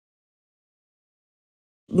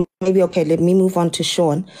maybe, okay, let me move on to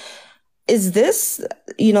Sean. Is this,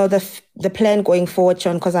 the plan going forward,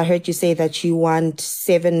 Sean? Because I heard you say that you want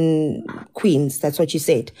 7 queens. That's what you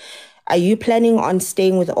said. Are you planning on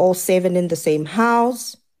staying with all 7 in the same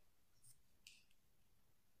house?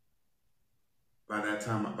 By the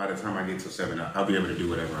time I get to 7, I'll be able to do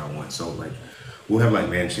whatever I want. So like, we'll have like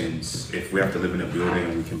mansions. If we have to live in a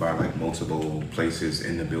building, we can buy like multiple places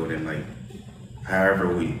in the building. Like,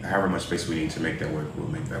 however much space we need to make that work, we'll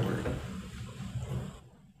make that work.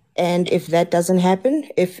 And if that doesn't happen,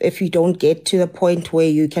 if you don't get to the point where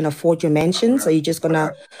you can afford your mansions, are you just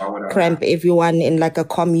gonna cramp everyone in like a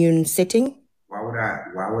commune setting? Why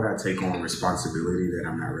would I take on responsibility that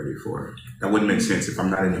I'm not ready for? That wouldn't make sense. If I'm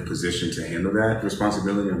not in a position to handle that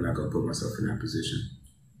responsibility, I'm not gonna put myself in that position.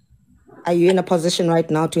 Are you in a position right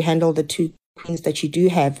now to handle the 2 queens that you do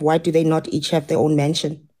have? Why do they not each have their own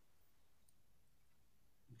mansion?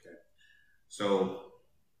 Okay. So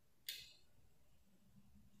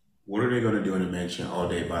what are they going to do in a mansion all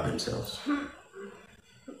day by themselves?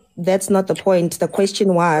 That's not the point. The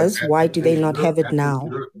question was, why do they not have it now?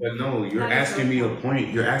 But no, you're asking me a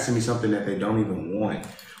point. You're asking me something that they don't even want.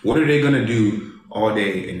 What are they going to do all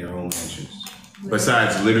day in their own mansions?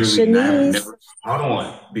 Besides literally hold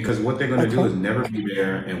on. Because what they're going to do is never be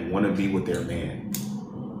there and want to be with their man.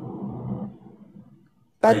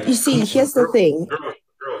 But like, you see, here's the thing.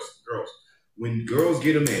 Girls. When girls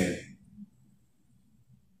get a man,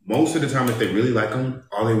 most of the time, if they really like them,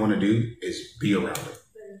 all they want to do is be around him.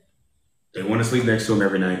 They want to sleep next to him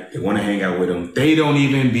every night. They want to hang out with him. They don't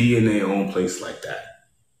even be in their own place like that.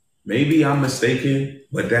 Maybe I'm mistaken,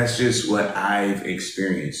 but that's just what I've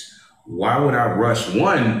experienced. Why would I rush?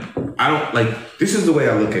 One, I don't like, this is the way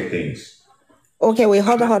I look at things. Okay, wait,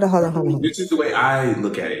 hold on. This is the way I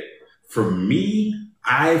look at it. For me,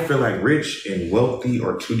 I feel like rich and wealthy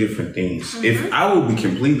are 2 different things. Mm-hmm. If I will be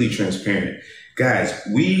completely transparent, guys,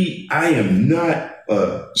 I am not...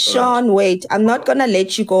 Sean, wait. I'm not going to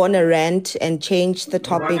let you go on a rant and change the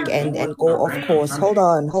topic and go off course. Hold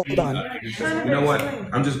on. You know what?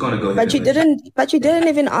 I'm just going to go ahead. But you didn't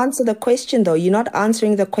even answer the question, though. You're not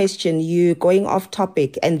answering the question. You're going off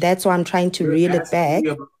topic. And that's why I'm trying to reel it back.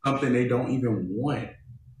 Something they don't even want.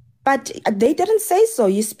 But they didn't say so.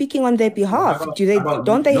 You're speaking on their behalf.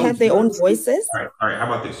 Don't they have their own voices? All right. How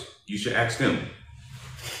about this? You should ask them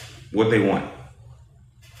what they want.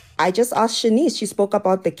 I just asked Shanice. She spoke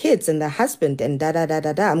about the kids and the husband and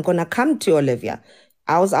da-da-da-da-da. I'm going to come to Olivia.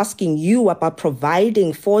 I was asking you about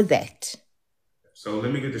providing for that. So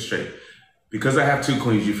let me get this straight. Because I have 2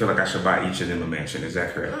 queens, you feel like I should buy each of them a mansion. Is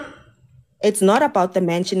that correct? It's not about the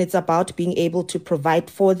mansion. It's about being able to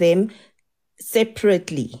provide for them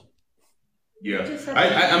separately. Yeah.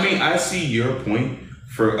 I mean, I see your point.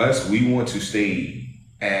 For us, we want to stay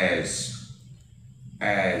as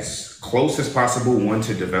close as possible, 1,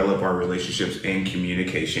 to develop our relationships and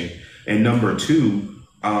communication. And number 2,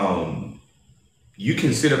 you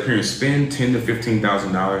can sit up here and spend $10,000 to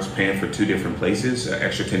 $15,000 paying for 2 different places, an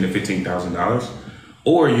extra $10,000 to $15,000.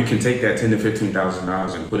 Or you can take that $10,000 to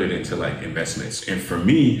 $15,000 and put it into like investments. And for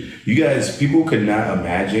me, you guys, people could not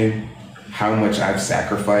imagine how much I've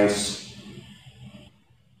sacrificed.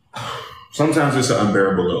 Sometimes it's an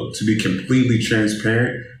unbearable load, to be completely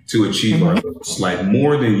transparent, to achieve our goals, like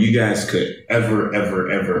more than you guys could ever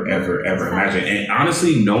imagine. And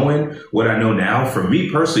honestly, knowing what I know now, for me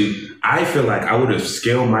personally, I feel like I would have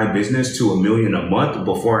scaled my business to $1 million a month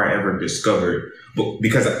before I ever discovered. But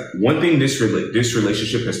because one thing this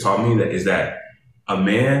relationship has taught me is that a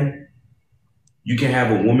man, you can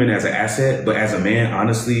have a woman as an asset, but as a man,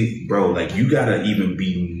 honestly, bro, like you gotta even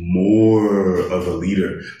be more of a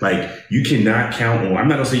leader. Like you cannot count on, I'm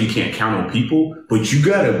not gonna say you can't count on people, but you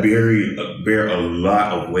gotta bear a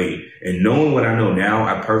lot of weight. And knowing what I know now,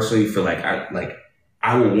 I personally feel like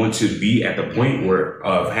I would want to be at the point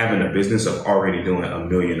of having a business of already doing $1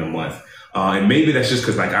 million a month. And maybe that's just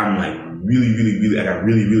cause like I'm like I got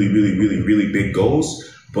really big goals,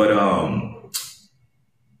 but,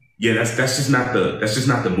 yeah, that's just not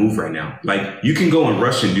the move right now. Like you can go and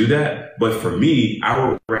rush and do that. But for me, I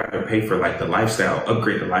would rather pay for like the lifestyle,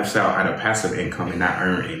 upgrade the lifestyle out of passive income and not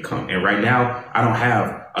earn income. And right now I don't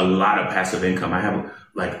have a lot of passive income. I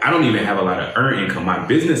don't even have a lot of earned income. My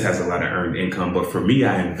business has a lot of earned income, but for me,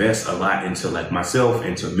 I invest a lot into like myself,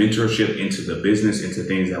 into mentorship, into the business, into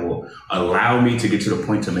things that will allow me to get to the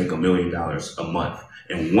point to make $1 million a month.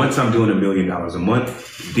 And once I'm doing $1 million a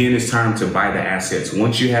month, then it's time to buy the assets.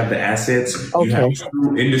 Once you have the assets, you have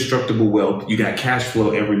true indestructible wealth. You got cash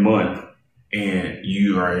flow every month, and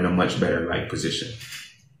you are in a much better like position.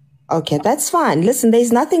 Okay, that's fine. Listen,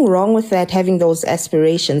 there's nothing wrong with that, having those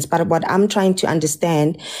aspirations. But what I'm trying to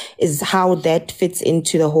understand is how that fits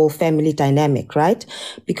into the whole family dynamic, right?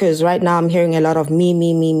 Because right now I'm hearing a lot of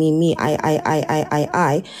me,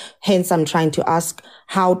 I. Hence, I'm trying to ask,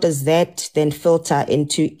 how does that then filter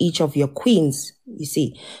into each of your queens, you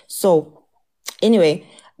see? So anyway,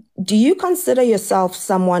 do you consider yourself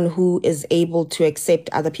someone who is able to accept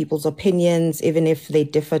other people's opinions, even if they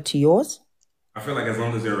differ to yours? I feel like as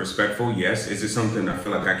long as they're respectful, yes. Is it something I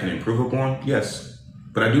feel like I can improve upon? Yes.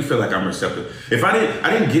 But I do feel like I'm receptive. If I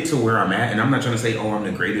didn't get to where I'm at, and I'm not trying to say, oh, I'm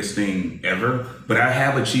the greatest thing ever, but I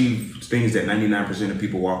have achieved things that 99% of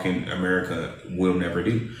people walking America will never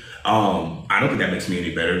do. I don't think that makes me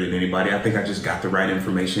any better than anybody. I think I just got the right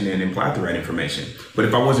information and implied the right information. But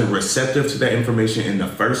if I wasn't receptive to that information in the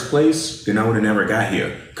first place, then I would have never got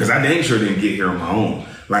here. Because I dang sure didn't get here on my own.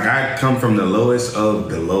 Like, I come from the lowest of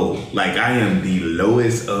the low. Like, I am the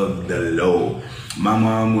lowest of the low. My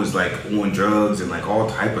mom was like on drugs and like all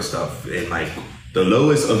type of stuff. And like the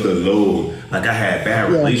lowest of the low. Like, I had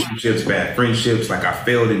bad relationships, bad friendships. Like, I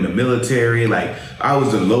failed in the military. Like, I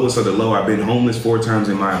was the lowest of the low. I've been homeless 4 times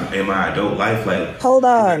in my adult life. Like, Hold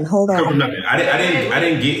on. come from nothing. I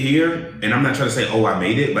didn't get here, and I'm not trying to say, oh, I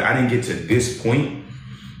made it, but I didn't get to this point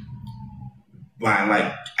by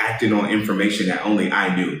like acting on information that only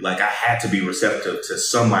I knew. Like, I had to be receptive to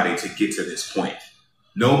somebody to get to this point.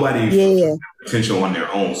 Nobody has potential on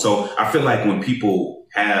their own. So I feel like when people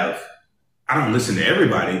have, I don't listen to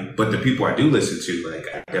everybody, but the people I do listen to, like,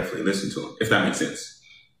 I definitely listen to them, if that makes sense.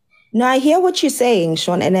 No, I hear what you're saying,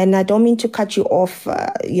 Sean, and I don't mean to cut you off.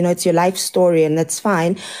 It's your life story, and that's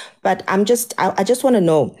fine. But I just want to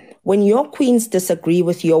know, when your queens disagree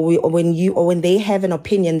with you, or when they have an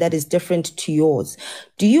opinion that is different to yours,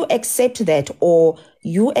 do you accept that, or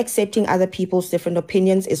you accepting other people's different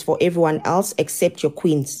opinions is for everyone else except your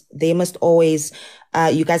queens? They must always,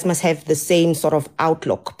 you guys must have the same sort of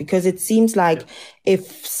outlook, because it seems like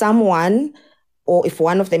if someone, or if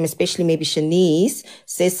one of them, especially maybe Shanice,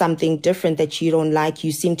 says something different that you don't like,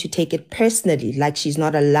 you seem to take it personally, like she's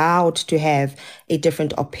not allowed to have a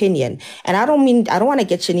different opinion. And I don't want to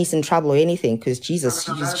get Shanice in trouble or anything, because Jesus,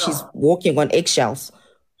 she's walking on eggshells.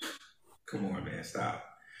 Come on, man, stop.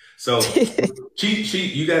 So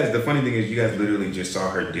you guys, the funny thing is, you guys literally just saw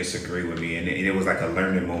her disagree with me, and it was like a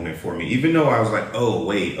learning moment for me, even though I was like, oh,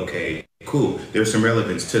 wait, okay, cool. There's some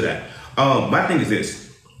relevance to that. My thing is this.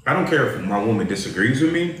 I don't care if my woman disagrees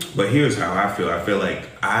with me, but here's how I feel. I feel like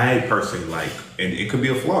I personally like, and it could be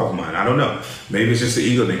a flaw of mine, I don't know. Maybe it's just an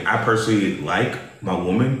ego thing. I personally like my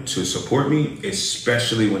woman to support me,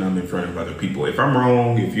 especially when I'm in front of other people. If I'm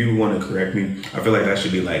wrong, if you want to correct me, I feel like that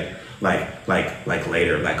should be like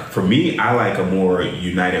later. Like, for me, I like a more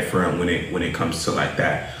united front when it comes to like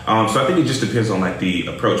that. So I think it just depends on like the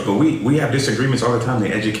approach. But we have disagreements all the time.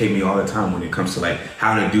 They educate me all the time when it comes to like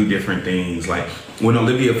how to do different things. Like, when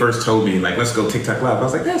Olivia first told me, like, let's go TikTok live, I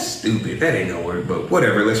was like, that's stupid. That ain't gonna work, but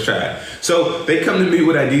whatever, let's try it. So they come to me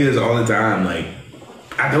with ideas all the time. Like,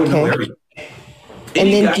 I don't know everything.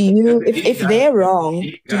 And then do you, if they're wrong,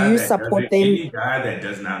 do you support them? Any guy that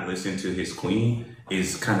does not listen to his queen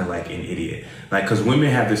is kind of like an idiot. Like, because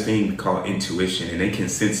women have this thing called intuition, and they can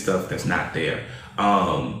sense stuff that's not there.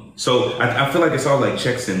 So I feel like it's all like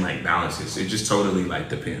checks and like balances. It just totally like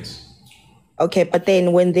depends. Okay, but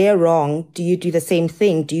then when they're wrong, do you do the same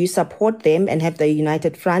thing? Do you support them and have the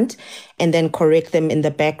united front and then correct them in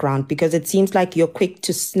the background? Because it seems like you're quick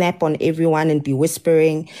to snap on everyone and be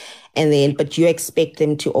whispering, but you expect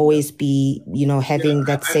them to always be, having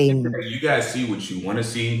that same. That you guys see what you want to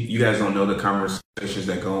see. You guys don't know the conversations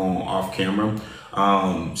that go on off camera.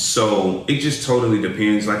 So it just totally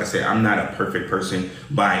depends. Like I said, I'm not a perfect person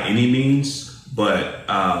by any means, but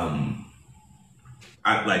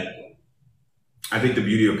I think the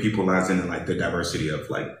beauty of people lies in like the diversity of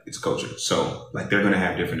like its culture. So like they're gonna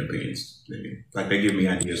have different opinions. Maybe. Like, they give me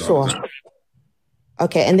ideas all the time.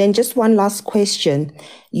 Okay, and then just one last question.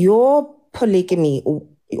 Your polygamy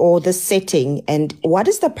or the setting, and what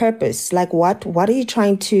is the purpose? Like, what are you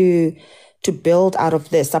trying to build out of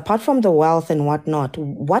this, apart from the wealth and whatnot?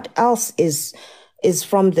 What else is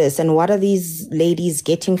from this, and what are these ladies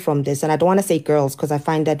getting from this? And I don't want to say girls, because I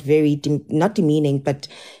find that very not demeaning, but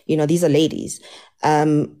these are ladies.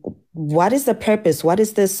 What is the purpose? What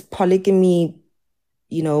is this polygamy,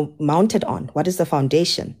 mounted on? What is the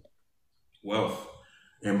foundation? Wealth.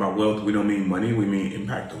 And by wealth, we don't mean money. We mean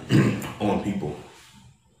impact on people.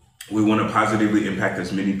 We want to positively impact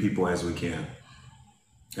as many people as we can.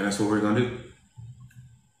 And that's what we're going to do.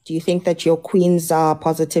 Do you think that your queens are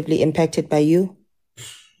positively impacted by you?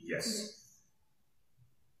 Yes.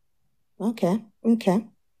 Okay.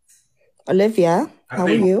 Olivia, I how are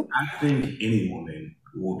think you? I think any woman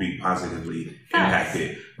will be positively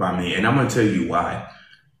impacted by me, and I'm gonna tell you why.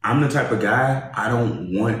 I'm the type of guy, I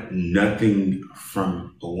don't want nothing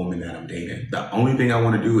from a woman that I'm dating. The only thing I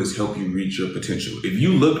want to do is help you reach your potential. If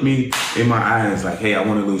you look me in my eyes like, hey, I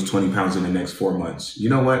want to lose 20 pounds in the next 4 months, you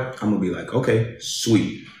know what? I'm going to be like, okay,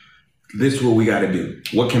 sweet. This is what we got to do.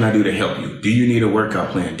 What can I do to help you? Do you need a workout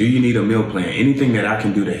plan? Do you need a meal plan? Anything that I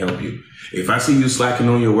can do to help you. If I see you slacking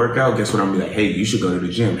on your workout, guess what? I'm gonna be like, hey, you should go to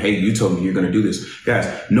the gym. Hey, you told me you're going to do this. Guys,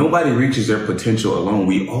 nobody reaches their potential alone.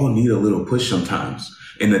 We all need a little push sometimes.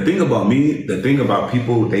 And the thing about me, the thing about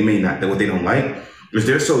people, they may not, what they don't like is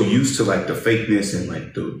they're so used to like the fakeness and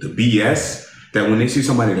like the BS that when they see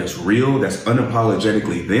somebody that's real, that's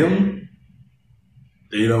unapologetically them,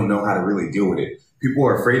 they don't know how to really deal with it. People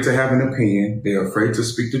are afraid to have an opinion. They're afraid to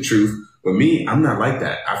speak the truth. But me, I'm not like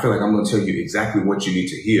that. I feel like I'm going to tell you exactly what you need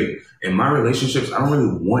to hear. In my relationships, I don't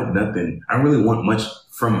really want nothing. I don't really want much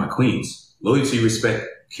from my queens. Loyalty, respect,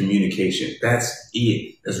 communication. That's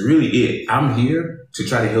it. That's really it. I'm here to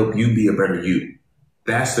try to help you be a better you.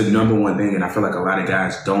 That's the number one thing. And I feel like a lot of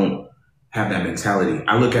guys don't have that mentality.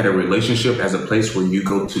 I look at a relationship as a place where you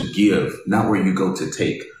go to give, not where you go to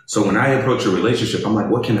take. So when I approach a relationship, I'm like,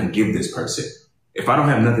 what can I give this person? If I don't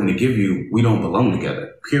have nothing to give you, we don't belong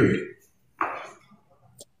together, period.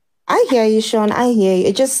 I hear you, Sean. I hear you.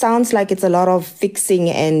 It just sounds like it's a lot of fixing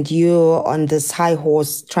and you're on this high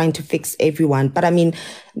horse trying to fix everyone. But I mean,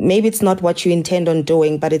 maybe it's not what you intend on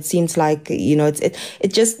doing, but it seems like,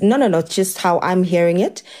 it just, no. It's just how I'm hearing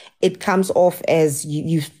it. It comes off as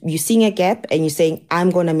you seeing a gap and you're saying, I'm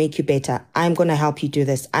going to make you better. I'm going to help you do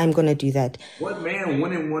this. I'm going to do that. What man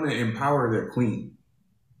wouldn't want to empower their queen?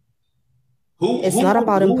 It's not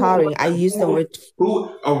about empowering. I use the word.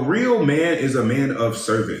 Who a real man is a man of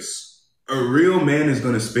service. A real man is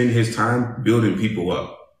going to spend his time building people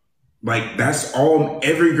up. Like that's all.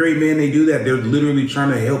 Every great man, they do that. They're literally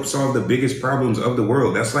trying to help solve the biggest problems of the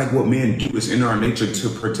world. That's like what men do. It's in our nature to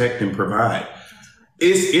protect and provide.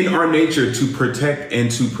 It's in our nature to protect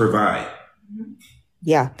and to provide.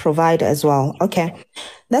 Yeah, provide as well. Okay,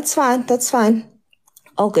 that's fine. That's fine.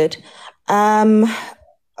 All good.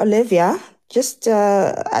 Olivia, just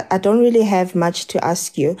I don't really have much to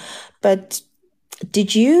ask you, but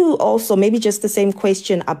did you also, maybe just the same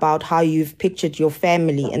question about how you've pictured your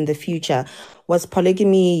family in the future? Was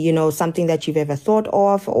polygamy, something that you've ever thought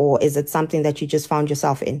of, or is it something that you just found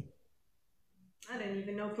yourself in I didn't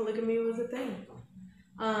even know polygamy was a thing.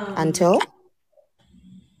 until?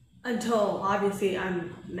 Until obviously I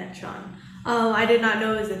met Sean. I did not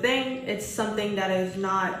know it was a thing. It's something that is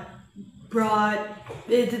not broad.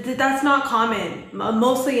 That's not common,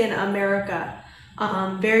 mostly in America.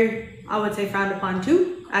 Very, I would say, frowned upon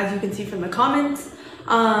too, as you can see from the comments.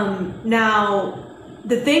 Now,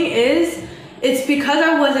 the thing is, it's because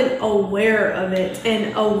I wasn't aware of it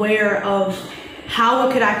and aware of how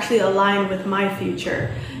it could actually align with my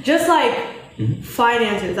future. Just like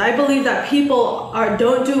finances. I believe that people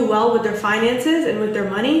don't do well with their finances and with their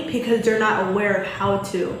money because they're not aware of how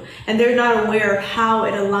to, and they're not aware of how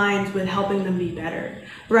it aligns with helping them be better,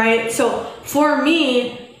 right? So for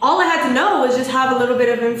me, all I had to know was just have a little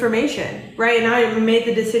bit of information, right? And I made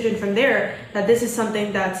the decision from there that this is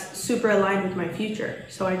something that's super aligned with my future.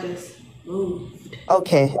 So I just moved.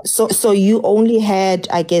 Okay, so you only had,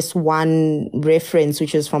 I guess, one reference,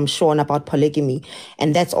 which is from Sean about polygamy,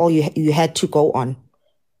 and that's all you had to go on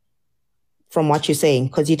from what you're saying,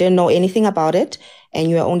 because you didn't know anything about it, and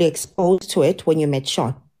you were only exposed to it when you met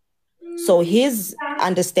Sean. So his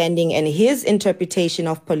understanding and his interpretation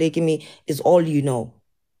of polygamy is all you know.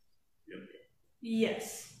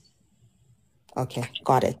 Yes. Okay,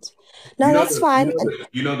 got it. No, that's fine.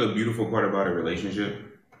 You know the beautiful part about a relationship?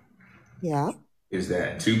 Yeah. Is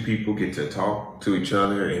that two people get to talk to each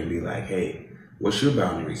other and be like, hey, what's your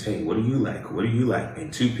boundaries? Hey, what do you like? What do you like?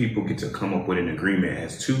 And two people get to come up with an agreement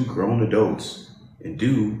as two grown adults and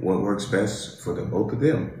do what works best for the both of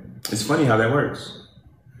them. It's funny how that works.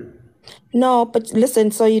 No, but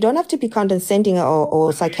listen, so you don't have to be condescending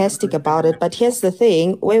or sarcastic about it. But here's the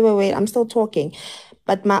thing. Wait, I'm still talking.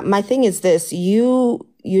 But my thing is this, you're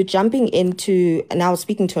jumping into, and I was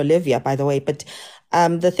speaking to Olivia, by the way, but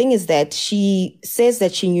the thing is that she says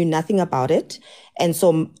that she knew nothing about it. And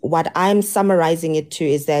so what I'm summarizing it to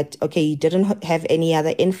is that, okay, you didn't have any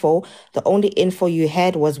other info. The only info you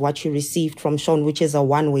had was what you received from Sean, which is a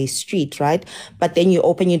one-way street, right? But then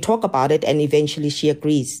you talk about it, and eventually she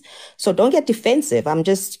agrees. So don't get defensive. I'm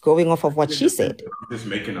just going off of what she said. I'm just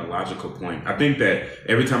making a logical point. I think that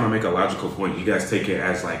every time I make a logical point, you guys take it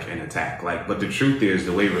as like an attack. Like, but the truth is,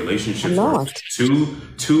 the way relationships work,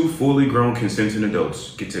 two fully grown consenting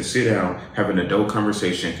adults get to sit down, have an adult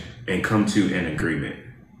conversation, and come to an agreement.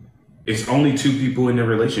 It's only two people in the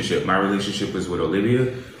relationship. My relationship is with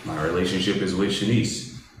Olivia. My relationship is with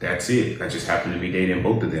Shanice. That's it. I just happen to be dating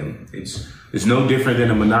both of them. It's no different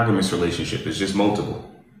than a monogamous relationship. It's just multiple.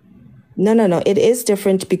 No. It is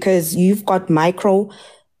different because you've got micro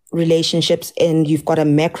relationships and you've got a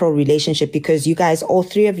macro relationship because all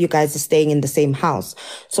three of you guys are staying in the same house.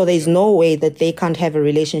 So there's no way that they can't have a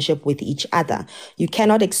relationship with each other. You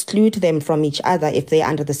cannot exclude them from each other if they're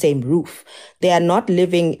under the same roof. They are not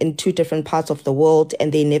living in two different parts of the world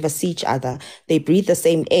and they never see each other. They breathe the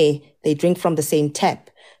same air. They drink from the same tap.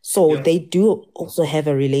 So they do also have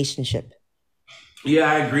a relationship.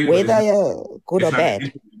 Yeah, I agree. Whether good or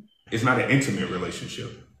bad. It's not an intimate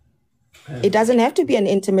relationship. It doesn't have to be an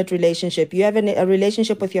intimate relationship. You have a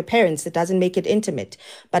relationship with your parents. It doesn't make it intimate,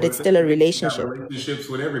 but it's still a relationship. We have relationships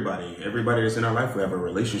with everybody. Everybody that's in our life we have a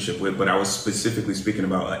relationship with, but I was specifically speaking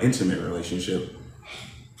about an intimate relationship.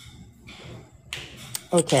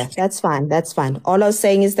 Okay, that's fine. That's fine. All I was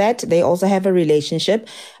saying is that they also have a relationship.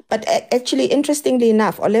 But actually, interestingly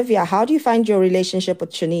enough, Olivia, how do you find your relationship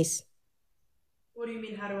with Shanice? What do you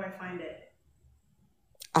mean, how do I find it?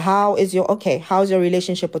 How's your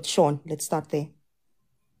relationship with Sean? Let's start there.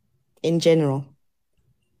 In general.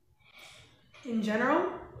 In general?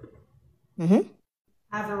 Mm-hmm.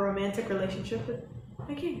 I have a romantic relationship with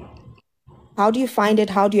my king. How do you find it?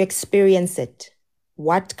 How do you experience it?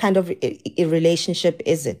 What kind of a relationship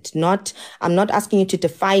is it? I'm not asking you to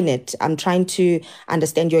define it. I'm trying to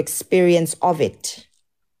understand your experience of it.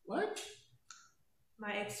 What?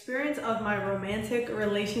 My experience of my romantic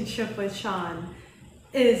relationship with Sean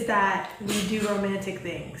is that we do romantic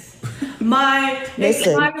things. My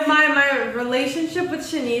relationship with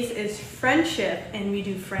Shanice is friendship, and we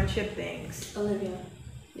do friendship things. Olivia,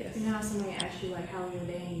 yes. You know how somebody asked you like how was your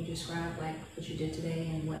day, and you describe like what you did today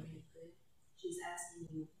and what made it good. She's asking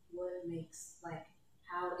you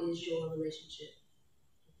how is your relationship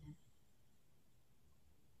with him?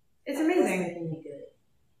 It's amazing.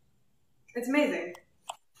 It's amazing.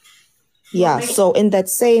 Yeah. So in that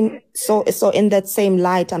same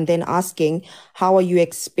light, I'm then asking, how are you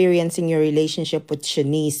experiencing your relationship with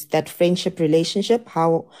Shanice? That friendship relationship,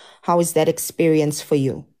 how is that experience for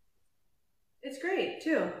you? It's great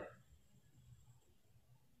too.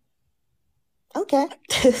 Okay.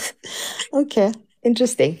 Okay.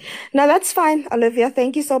 Interesting. Now that's fine, Olivia.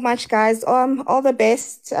 Thank you so much, guys. All the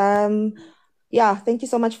best. Yeah. Thank you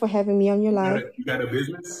so much for having me on your live. You got a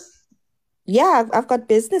business? Yeah, I've got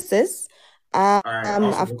businesses. All right,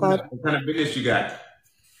 awesome. What kind of business you got?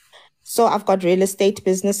 So I've got real estate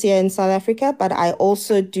business here in South Africa, but I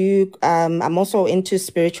also do, I'm also into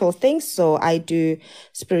spiritual things. So I do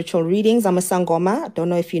spiritual readings. I'm a Sangoma. I don't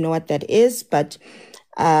know if you know what that is, but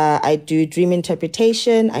I do dream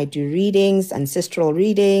interpretation. I do readings, ancestral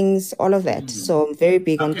readings, all of that. So I'm very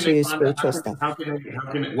big onto spiritual stuff.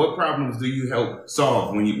 What problems do you help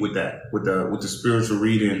solve with the spiritual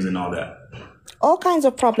readings and all that? All kinds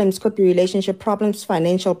of problems. Could be relationship problems,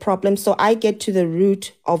 financial problems. So I get to the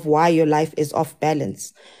root of why your life is off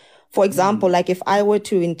balance. For example, like if I were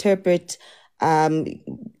to interpret, when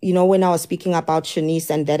I was speaking about Shanice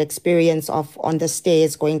and that experience of on the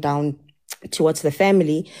stairs going down towards the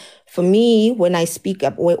family, for me, when you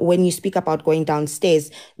speak about going downstairs,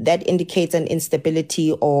 that indicates an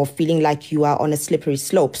instability or feeling like you are on a slippery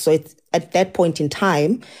slope. So it's at that point in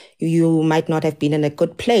time, you might not have been in a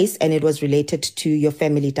good place, and it was related to your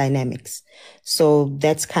family dynamics. So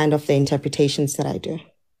that's kind of the interpretations that I do.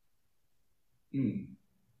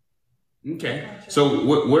 Okay. So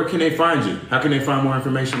where can they find you? How can they find more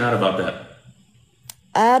information out about that?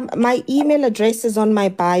 My email address is on my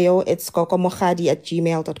bio. It's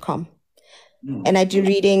kokomokhadi@gmail.com. And I do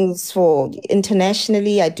readings for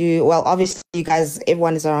internationally. I do, well, obviously you guys,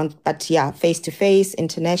 everyone is around, but yeah, face-to-face,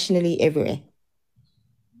 internationally, everywhere.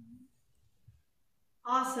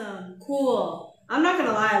 Awesome. Cool. I'm not going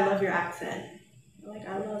to lie. I love your accent.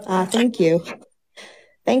 I love that. Thank you.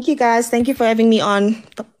 Thank you, guys. Thank you for having me on.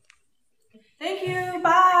 Thank you.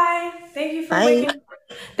 Bye.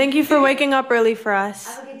 Thank you for waking up early for us.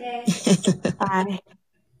 Have a good day. Bye.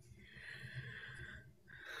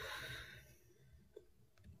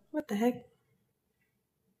 What the heck?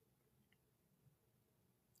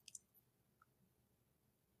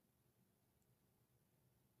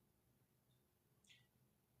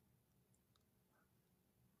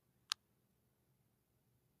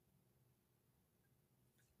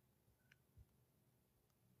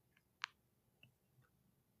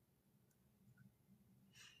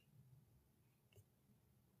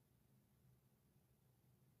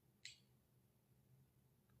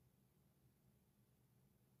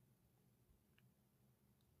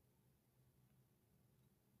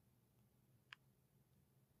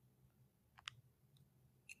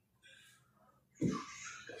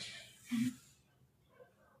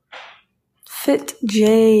 Fit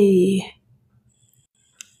J.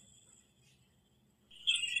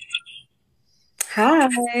 Hi.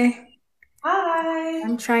 Hi.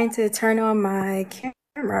 I'm trying to turn on my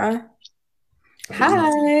camera.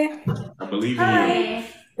 Hi. I believe in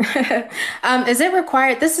you. Is it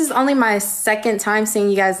required? This is only my second time seeing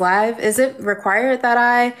you guys live. Is it required that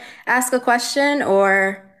I ask a question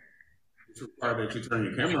or? It's required that you turn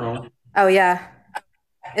your camera on. Oh, yeah.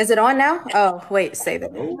 Is it on now? Oh, wait, save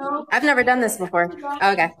it. No. I've never done this before.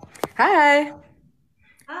 Okay. Hi.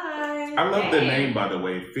 Hi. I love the name, by the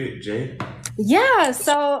way, Fit J. Yeah,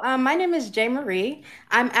 so my name is Jay Marie.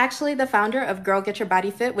 I'm actually the founder of Girl Get Your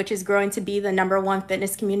Body Fit, which is growing to be the #1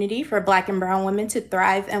 fitness community for Black and brown women to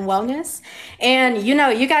thrive in wellness. And you know,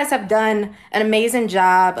 you guys have done an amazing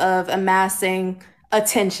job of amassing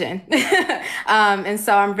attention. And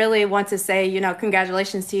so I really want to say, you know,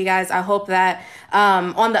 congratulations to you guys. I hope that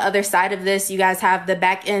on the other side of this, you guys have the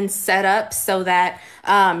back end set up so that,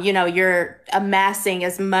 you know, you're amassing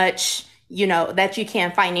as much, you know, that you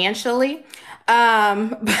can financially.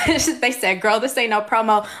 But they said, girl, this ain't no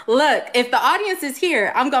promo. Look, if the audience is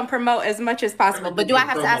here, I'm going to promote as much as possible. But do I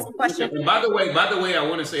have to ask a question? And by the way, I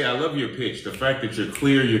want to say I love your pitch. The fact that you're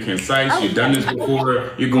clear, you're concise, you've done this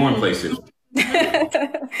before, you're going places.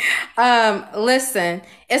 Listen,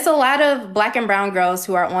 it's a lot of Black and brown girls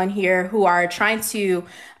who are on here who are trying to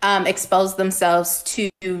expose themselves to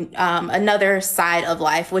another side of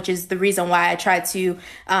life, which is the reason why I try to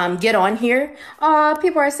get on here.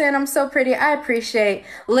 People are saying I'm so pretty. I appreciate.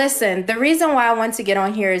 Listen, the reason why I want to get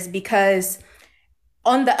on here is because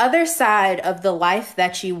on the other side of the life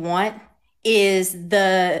that you want is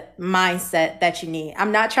the mindset that you need.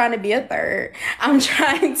 I'm not trying to be a third. I'm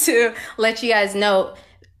trying to let you guys know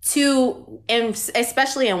and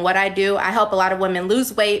especially in what I do, I help a lot of women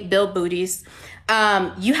lose weight, build booties.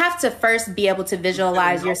 You have to first be able to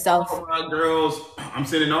visualize yourself. All my girls, I'm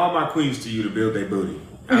sending all my queens to you to build their booty.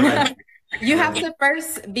 You have to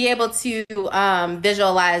first be able to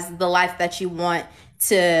visualize the life that you want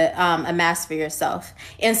to amass for yourself.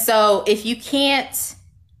 And so if you can't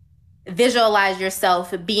visualize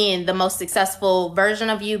yourself being the most successful version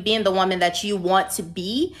of you, being the woman that you want to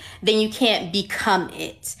be, then you can't become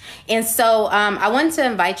it. And so I wanted to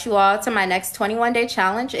invite you all to my next 21-day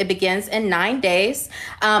challenge. It begins in 9 days.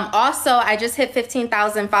 Also, I just hit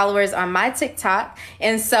 15,000 followers on my TikTok.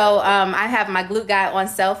 And so I have my glute guide on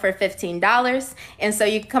sale for $15. And so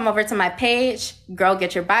you can come over to my page,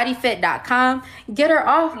 girlgetyourbodyfit.com. Get her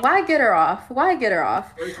off. Why get her off? Why get her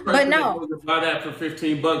off? But no. Buy that for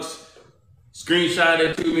 $15. Screenshot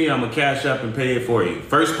it to me. I'm gonna cash up and pay it for you.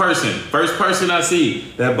 First person I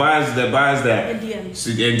see that buys that and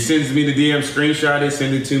sends me the DM. Screenshot it,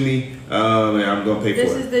 send it to me, and I'm gonna pay for it.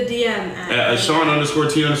 This is the DM.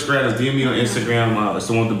 Sean_T_Stratus. DM me on Instagram. It's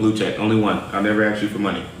the one with the blue check. Only one. I'll never ask you for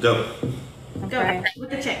money. Go. Okay. With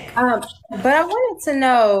the check. But I wanted to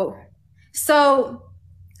know. So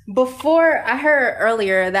before I heard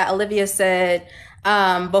earlier that Olivia said.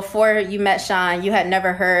 Before you met Sean, you had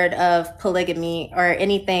never heard of polygamy or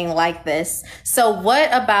anything like this. So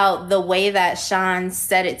what about the way that Sean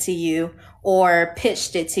said it to you or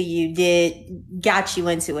pitched it to you got you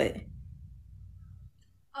into it?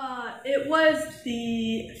 It was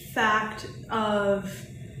the fact of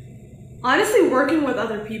honestly working with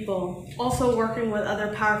other people, also working with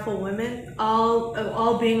other powerful women,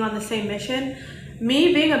 all being on the same mission.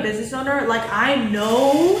 Me being a business owner, like I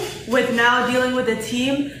know with now dealing with a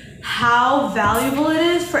team, how valuable it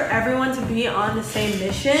is for everyone to be on the same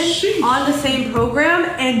mission, on the same program,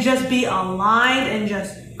 and just be aligned and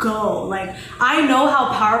just go. Like I know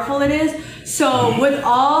how powerful it is. So with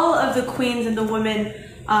all of the queens and the women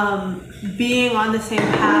being on the same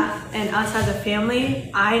path and us as a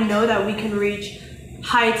family, I know that we can reach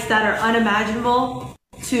heights that are unimaginable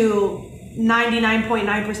to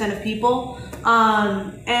 99.9% of people.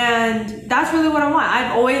 And that's really what I want.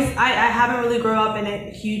 I haven't really grown up in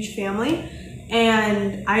a huge family,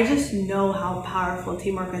 and I just know how powerful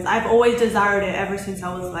teamwork is. I've always desired it ever since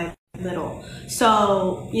I was like little.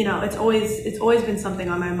 So, you know, it's always been something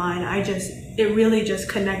on my mind. It really just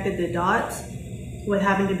connected the dots with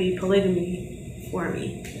having to be polygamy for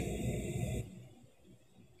me.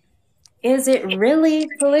 Is it really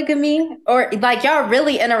polygamy? Or like y'all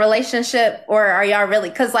really in a relationship, or are y'all really?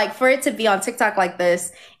 Because like for it to be on TikTok like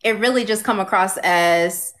this, it really just come across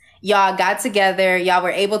as y'all got together, y'all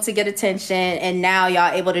were able to get attention, and now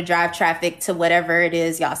y'all able to drive traffic to whatever it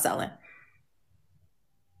is y'all selling.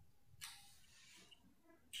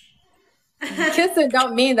 Kissing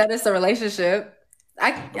don't mean that it's a relationship.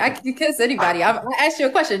 I can kiss anybody. I asked you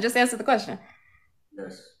a question. Just answer the question.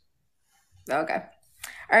 Yes. Okay.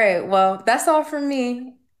 All right. Well, that's all from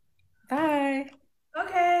me. Bye.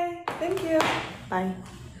 Okay, thank you. Bye.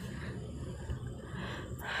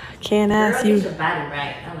 Can't Girl, ask get you. your body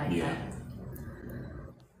right. I like Yeah. that.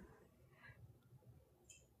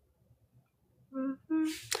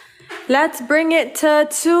 Let's bring it to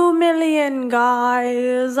 2 million,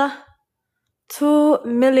 guys. 2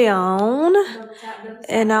 million. Double tap,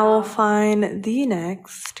 And I will y'all. find the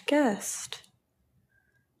next guest.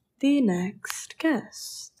 The next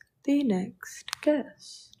guest. The next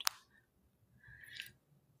guest.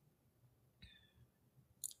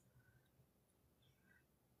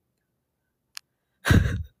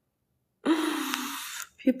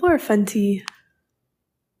 People are Fenty.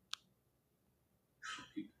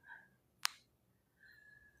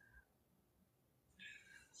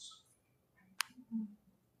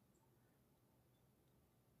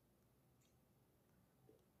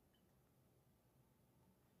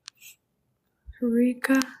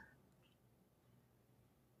 Rika.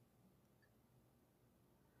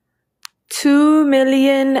 2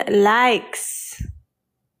 million likes.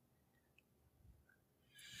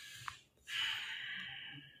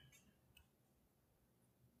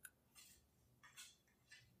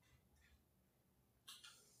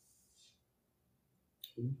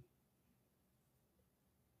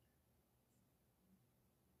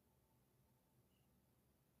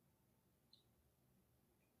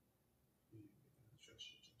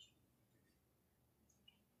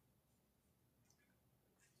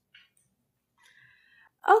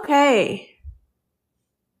 Okay.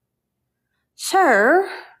 Sure.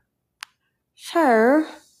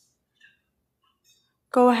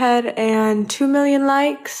 Go ahead and 2 million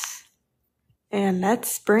likes. And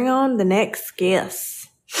let's bring on the next guest.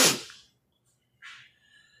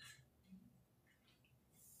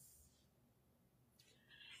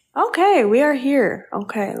 Okay, we are here.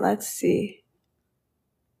 Okay, let's see.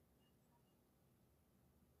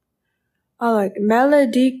 Oh, like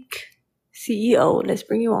Melodic CEO. Let's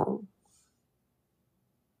bring you on.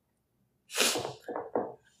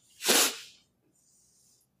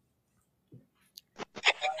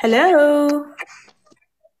 Hello.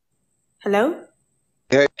 Hello.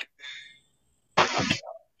 Hey,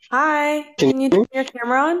 Hi. can Can you you turn your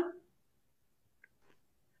camera on?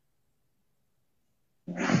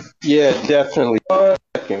 Yeah, definitely. 1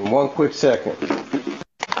 second, 1 quick second.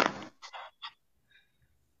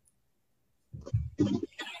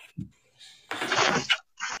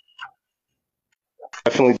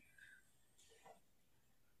 Definitely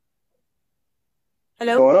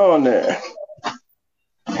Hello. going on there.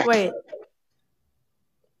 Wait.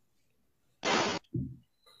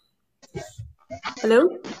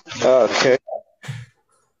 Hello. Okay.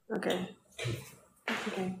 Okay.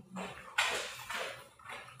 Okay.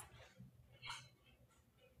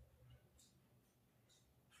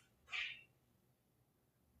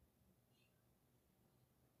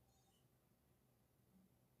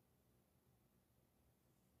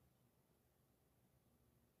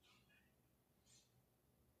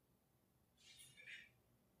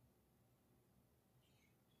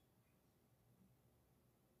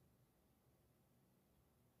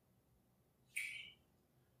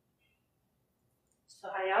 So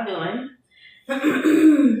how y'all doing? Yeah,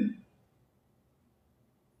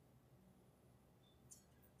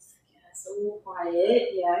 it's a little quiet.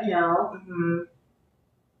 Yeah, I know.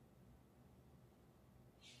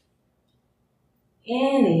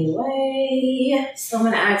 Anyway, so I'm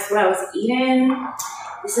gonna ask what I was eating.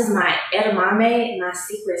 This is my edamame, my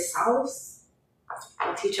secret sauce.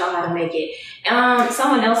 I'll teach y'all how to make it.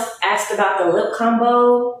 Someone else asked about the lip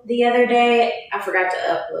combo the other day. I forgot to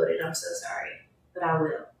upload it. I'm so sorry, but I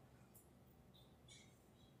will.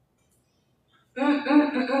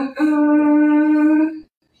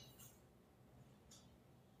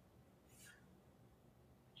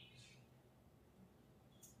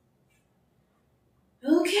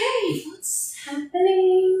 Okay, what's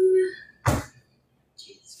happening?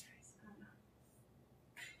 Jesus Christ. I don't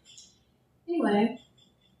know. Anyway,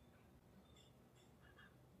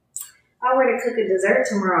 if I were to cook a dessert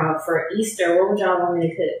tomorrow for Easter, what would y'all want me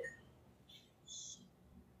to cook?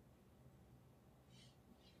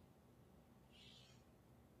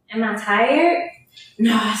 Am I tired?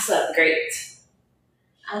 No, I slept great.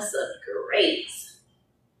 I slept great.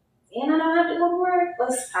 And I don't have to go to work.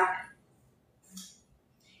 What's poppin'?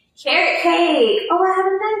 Carrot cake. Oh, I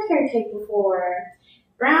haven't done carrot cake before.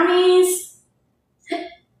 Brownies.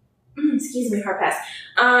 Excuse me, hard pass.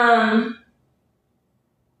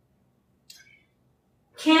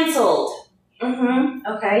 Canceled.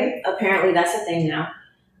 Okay. Apparently that's a thing now.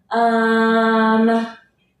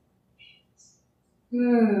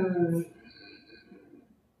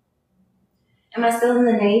 Am I still in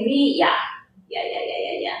the Navy? Yeah.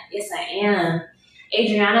 Yes, I am.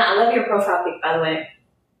 Adriana, I love your profile pic, by the way.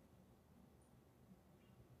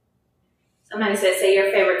 Somebody said, say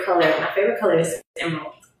your favorite color. My favorite color is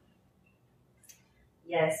emerald.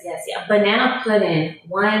 Yes. Banana pudding,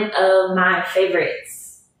 one of my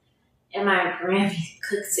favorites. And my granny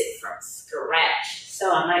cooks it from scratch.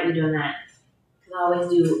 So I might be doing that. Because I always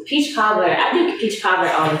do peach cobbler. I do peach cobbler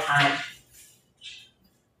all the time.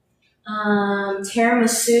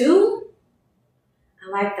 Tiramisu. I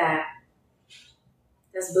like that.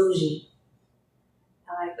 That's bougie.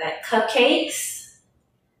 I like that. Cupcakes.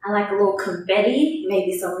 I like a little confetti,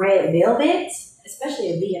 maybe some red velvet, especially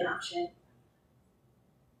a vegan option.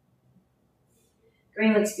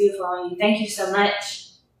 Green looks beautiful on you. Thank you so much.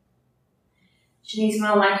 Shanice, I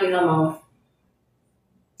don't like you no more.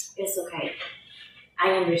 It's okay.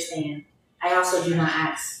 I understand. I also do not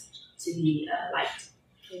ask to be liked,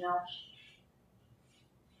 you know?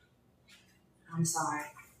 I'm sorry.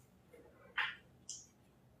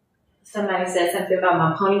 Somebody said something about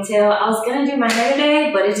my ponytail. I was gonna do my hair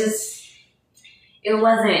today, but it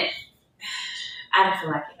wasn't, I didn't feel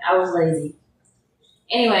like it. I was lazy.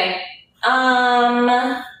 Anyway,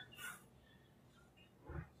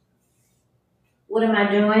 what am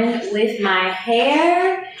I doing with my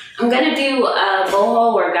hair? I'm gonna do a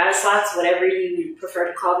boho or goddess locks, whatever you prefer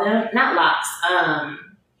to call them. Not locks,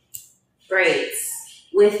 braids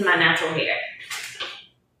with my natural hair.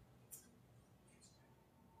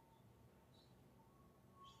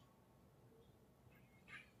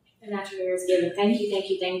 The natural hair is given. Thank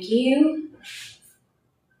you.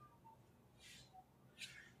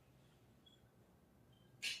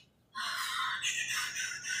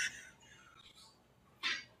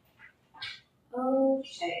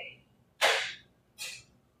 Okay.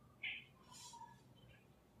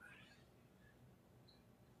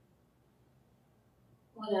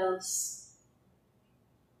 What else?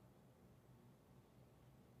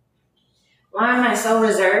 Why am I so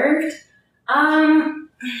reserved?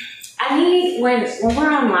 I need, when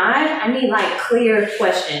we're on live, I need like clear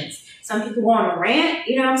questions. Some people go on a rant,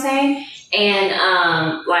 you know what I'm saying? And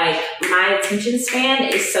like my attention span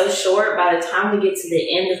is so short by the time we get to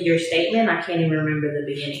the end of your statement, I can't even remember the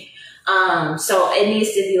beginning. So it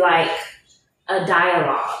needs to be like a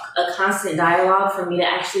dialogue, a constant dialogue for me to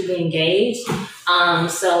actually be engaged.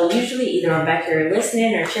 So usually either I'm back here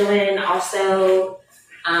listening or chilling. Also,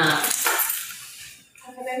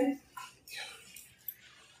 okay, baby.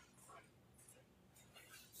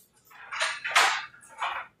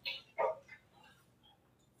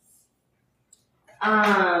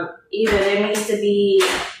 Either there needs to be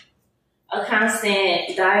a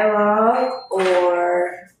constant dialogue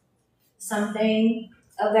or something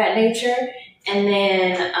of that nature. And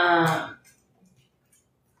then,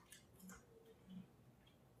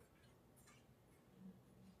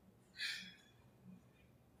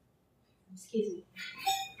 excuse me.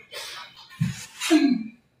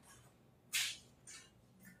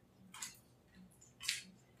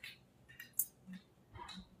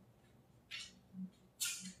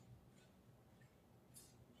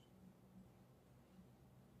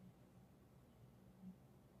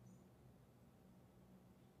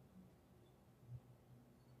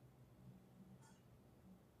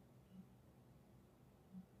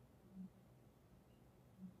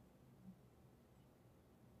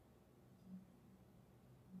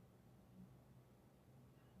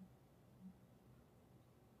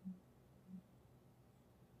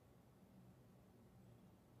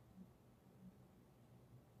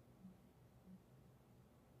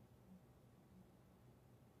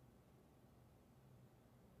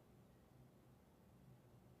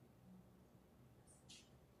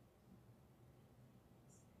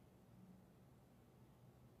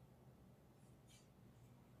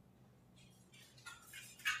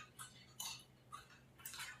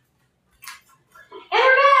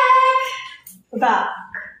 Back.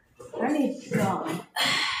 I need gum.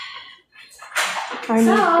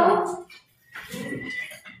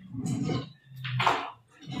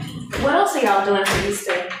 What else are y'all doing for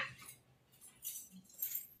Easter?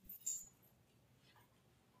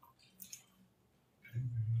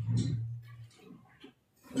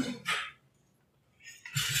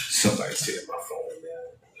 Somebody's hitting my phone now.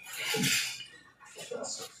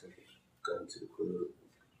 Going to the club.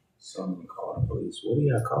 Someone called the police. What are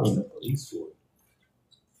y'all calling the police for?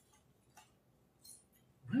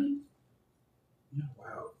 What? Yeah,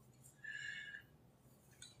 wow.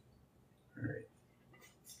 All right.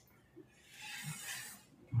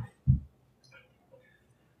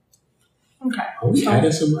 Okay. Are we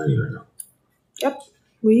adding somebody or no? Yep.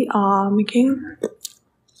 We are making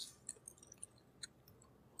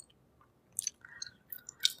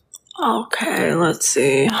Okay, let's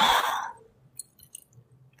see.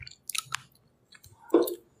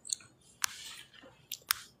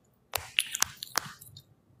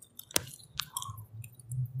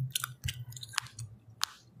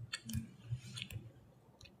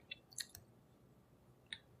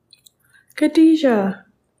 Khadijah.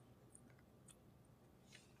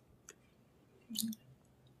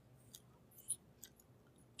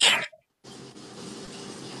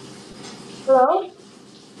 Hello?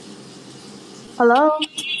 Hello?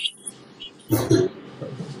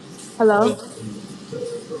 Hello?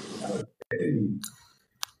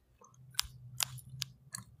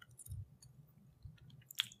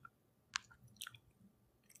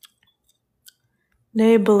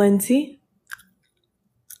 Nay Balenci?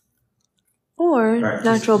 Or Right,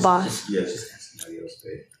 Natural Boss? Just ask somebody else,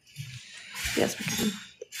 babe. Yes, we can.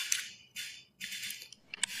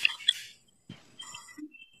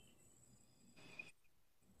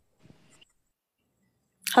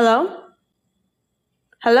 Hello?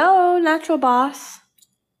 Hello, Natural Boss?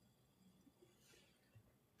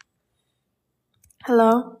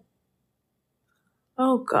 Hello?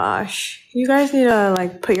 Oh gosh. You guys need to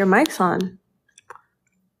like put your mics on.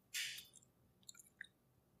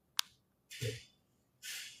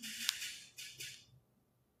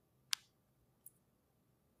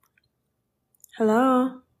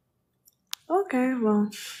 Hello? Okay, well.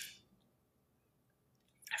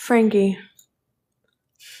 Frankie.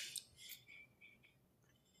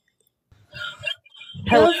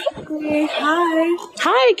 Hello. Frankie. Hi.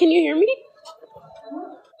 Hi, can you hear me?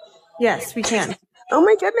 Yes, we can. Oh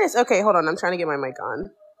my goodness. Okay, hold on. I'm trying to get my mic on.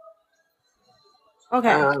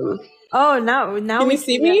 Okay. Oh, now Can we you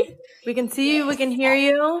see me? you. We can see you. We can hear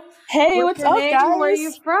you. Hey, What's what's your up, name? guys? Where are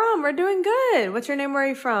you from? We're doing good. What's your name? Where are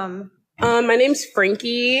you from? My name's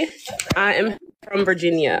Frankie. I am from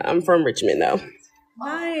Virginia. I'm from Richmond, though.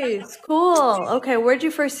 Nice. Cool. Okay, where'd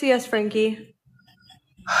you first see us, Frankie?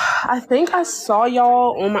 I think I saw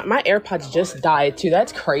y'all on my AirPods just died too.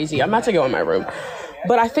 That's crazy. I'm about to go in my room.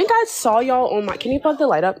 But I think I saw y'all on my, can you plug the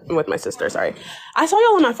light up? I'm with my sister, sorry. I saw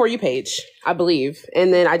y'all on my For You page, I believe.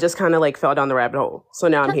 And then I just kind of like fell down the rabbit hole. So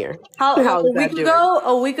now I'm here. How's that doing?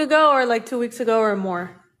 A week ago, or like 2 weeks ago, or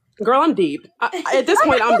more? Girl, I'm deep. At this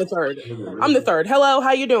point, I'm the third. Hello,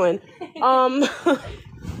 how you doing?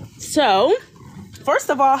 So,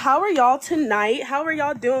 first of all, how are y'all tonight? How are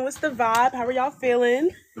y'all doing? What's the vibe? How are y'all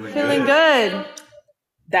feeling? Feeling good.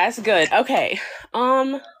 That's good. Okay.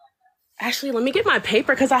 Actually, let me get my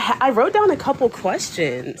paper because I wrote down a couple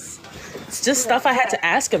questions. It's just stuff I had to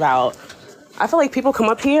ask about. I feel like people come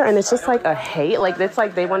up here and it's just like a hate. Like, it's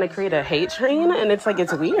like they want to create a hate train and it's like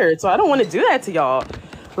it's weird. So I don't want to do that to y'all.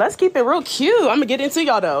 Let's keep it real cute. I'm gonna get into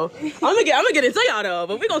y'all though. I'm gonna get into y'all though.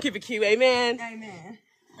 But we're gonna keep it cute, amen. Amen.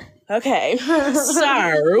 Okay.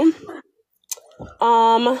 So,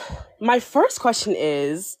 my first question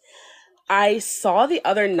is, I saw the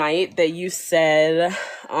other night that you said,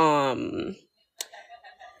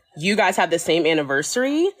 you guys have the same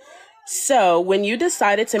anniversary. So when you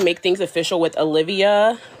decided to make things official with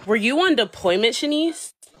Olivia, were you on deployment,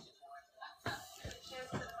 Shanice?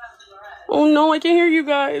 Oh no, I can't hear you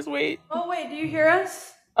guys. Wait. Oh wait, do you hear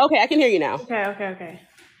us? Okay, I can hear you now. Okay.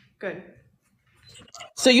 Good.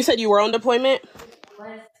 So you said you were on deployment?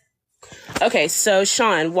 Okay, so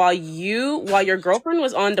Sean, while your girlfriend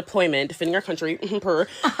was on deployment defending our country,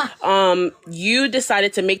 you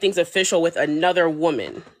decided to make things official with another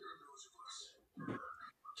woman.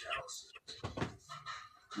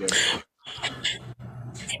 Yeah.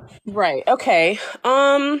 Right. Okay.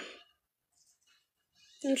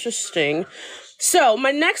 Interesting. So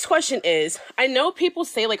my next question is, I know people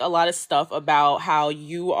say like a lot of stuff about how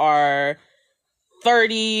you are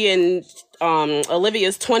 30 and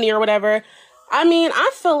Olivia's 20 or whatever. I mean,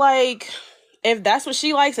 I feel like if that's what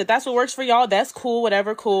she likes, if that's what works for y'all, that's cool,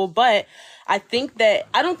 whatever, cool. But I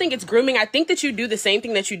don't think it's grooming. I think that you do the same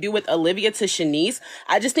thing that you do with Olivia to Shanice.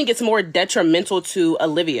 I just think it's more detrimental to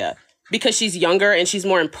Olivia because she's younger and she's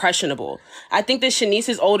more impressionable. I think that Shanice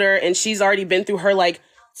is older and she's already been through her like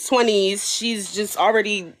 20s. She's just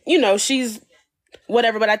already, she's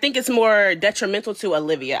whatever, but I think it's more detrimental to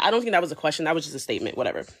Olivia. I don't think that was a question. That was just a statement,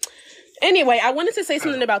 whatever. Anyway, I wanted to say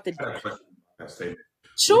something about the...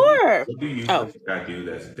 Sure. What do you think I do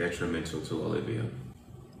that's detrimental to Olivia?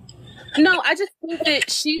 No, I just think that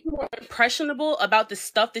she's more impressionable about the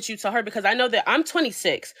stuff that you tell her because I know that I'm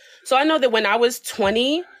 26. So I know that when I was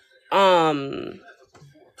 20,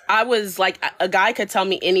 I was like, a guy could tell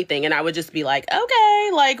me anything and I would just be like, okay,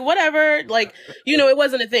 like whatever, like, it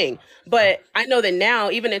wasn't a thing. But I know that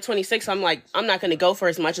now, even at 26, I'm like, I'm not going to go for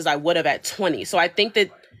as much as I would have at 20. So I think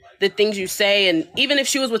that the things you say. And even if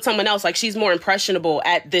she was with someone else, like she's more impressionable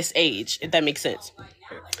at this age, if that makes sense.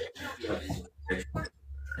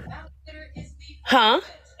 Huh?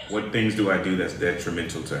 What things do I do that's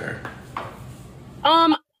detrimental to her?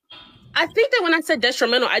 I think that when I said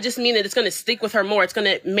detrimental, I just mean that it's going to stick with her more. It's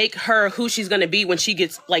going to make her who she's going to be when she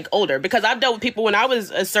gets like older. Because I've dealt with people when I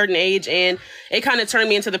was a certain age, and it kind of turned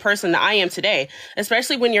me into the person that I am today.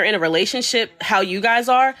 Especially when you're in a relationship, how you guys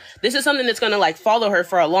are. This is something that's going to like follow her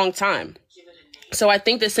for a long time. So I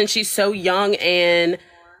think that since she's so young and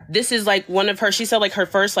this is like one of her, she said like her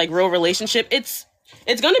first like real relationship, it's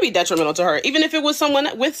going to be detrimental to her, even if it was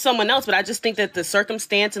with someone else. But I just think that the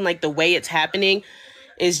circumstance and like the way it's happening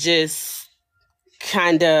is just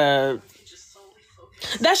kind of,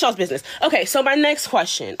 that's y'all's business. Okay, so my next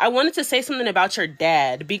question. I wanted to say something about your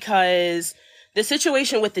dad, because the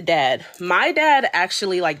situation with the dad, my dad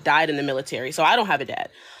actually like died in the military, so I don't have a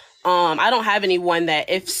dad. I don't have anyone that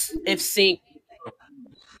if seeing.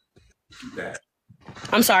 Dad.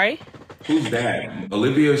 I'm sorry? Who's dad?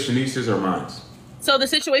 Olivia, Shanice's, or mine's? So the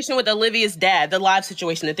situation with Olivia's dad, the live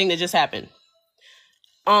situation, the thing that just happened.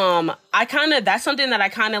 That's something that I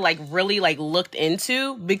kind of like really like looked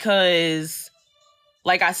into, because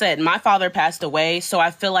like I said, my father passed away. So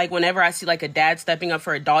I feel like whenever I see like a dad stepping up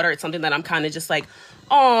for a daughter, it's something that I'm kind of just like,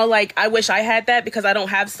 oh, like I wish I had that, because I don't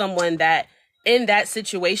have someone that in that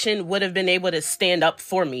situation would have been able to stand up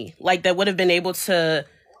for me. Like that would have been able to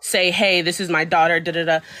say, hey, this is my daughter, da da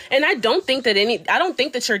da. And I don't think that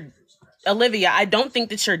Olivia, I don't think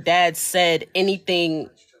that your dad said anything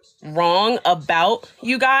wrong about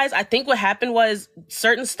you guys. I think what happened was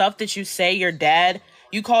certain stuff that you say, your dad,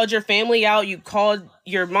 you called your family out, you called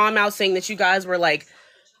your mom out saying that you guys were like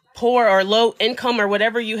poor or low income or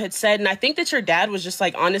whatever you had said. And I think that your dad was just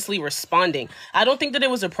like honestly responding. I don't think that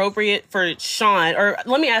it was appropriate for Sean, or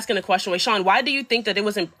let me ask in a question way, Sean, why do you think that it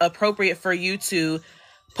wasn't appropriate for you to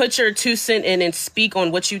put your 2 cents in and speak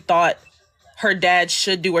on what you thought her dad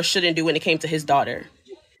should do or shouldn't do when it came to his daughter?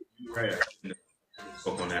 Right.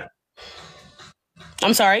 Spoke on that.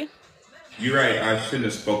 I'm sorry? You're right. I shouldn't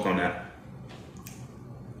have spoke on that.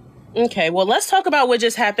 Okay, well, let's talk about what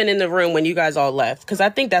just happened in the room when you guys all left, because I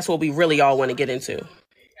think that's what we really all want to get into.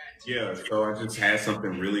 Yeah, so I just had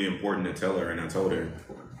something really important to tell her, and I told her.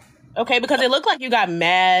 Okay, because it looked like you got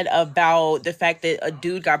mad about the fact that a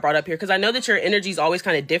dude got brought up here. Because I know that your energy is always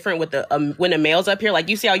kind of different with the when a male's up here. Like,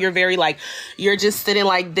 you see how you're very, like, you're just sitting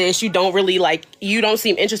like this. You don't really, like, you don't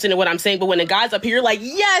seem interested in what I'm saying. But when a guy's up here, you're like,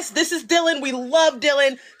 yes, this is Dylan. We love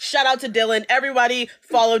Dylan. Shout out to Dylan. Everybody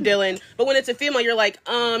follow Dylan. But when it's a female, you're like,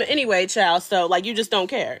 anyway, child. So, like, you just don't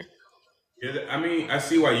care. Yeah, I mean, I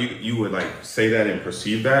see why you would like say that and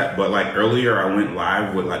perceive that, but like earlier I went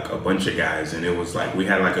live with like a bunch of guys, and it was like we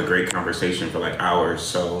had like a great conversation for like hours.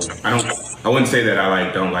 So I wouldn't say that I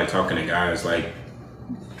like don't like talking to guys. Like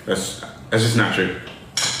that's just not true.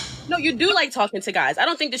 No, you do like talking to guys. I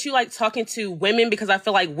don't think that you like talking to women, because I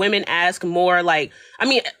feel like women ask more like, I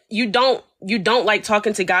mean, you don't like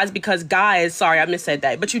talking to guys because guys, sorry, I missaid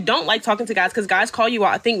that, but you don't like talking to guys because guys call you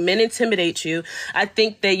out. I think men intimidate you. I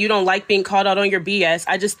think that you don't like being called out on your BS.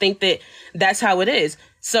 I just think that that's how it is.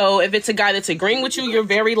 So if it's a guy that's agreeing with you, you're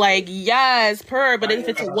very like, yes, purr. But if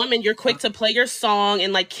it's a woman, you're quick to play your song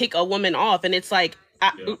and like kick a woman off. And it's like,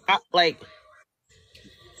 like,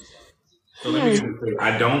 so let me get this clear.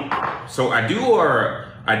 I do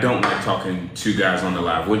or I don't like talking to guys on the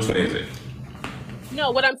live. Which one is it? No,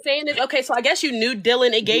 what I'm saying is, okay, so I guess you knew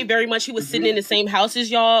Dylan. It gave very much he was sitting in the same house as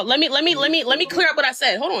y'all. Let me clear up what I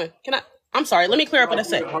said. Hold on. I'm sorry. Let me clear up what I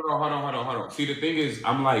said. Hold on. See, the thing is,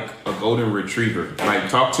 I'm like a golden retriever. Like,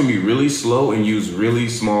 talk to me really slow and use really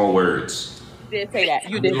small words. You did say that.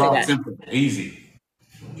 You did say that. Simple, easy.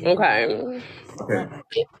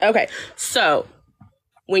 Okay. So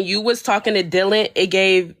when you was talking to Dylan, it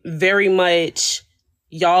gave very much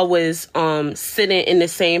y'all was sitting in the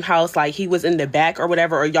same house, like he was in the back or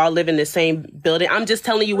whatever, or y'all live in the same building. I'm just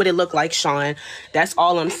telling you what it looked like, Sean. That's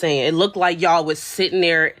all I'm saying. It looked like y'all was sitting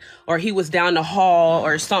there, or he was down the hall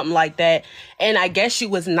or something like that. And I guess you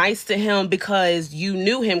was nice to him because you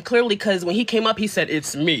knew him clearly, because when he came up, he said,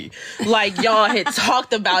 it's me. Like, y'all had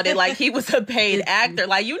talked about it like he was a paid actor.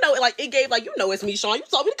 Like, you know, like it gave like, you know, it's me, Sean. You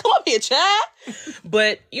told me to come up here, Chad.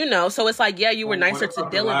 But, you know, so it's like, yeah, you were nicer to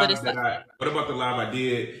Dylan, but it's like... What about the live I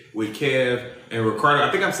did with Kev and Ricardo?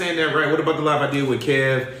 I think I'm saying that right. What about the live I did with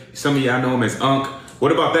Kev? Some of y'all know him as Unc.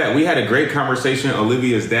 What about that? We had a great conversation.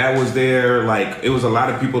 Olivia's dad was there. Like, it was a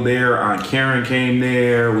lot of people there. Aunt Karen came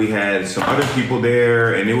there. We had some other people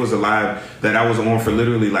there. And it was a live that I was on for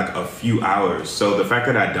literally like a few hours. So the fact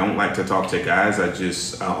that I don't like to talk to guys, I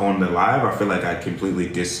just, on the live, I feel like I completely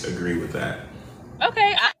disagree with that.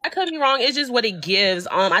 Okay, I could be wrong. It's just what it gives.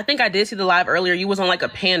 I think I did see the live earlier. You was on like a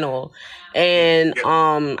panel, and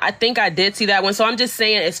I think I did see that one. So I'm just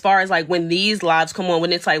saying, as far as like when these lives come on,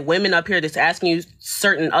 when it's like women up here that's asking you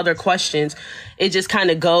certain other questions, it just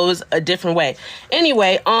kind of goes a different way.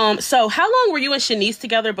 Anyway, so how long were you and Shanice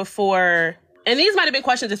together before? And these might have been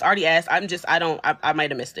questions that's already asked. I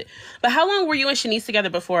might have missed it. But how long were you and Shanice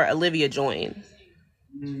together before Olivia joined?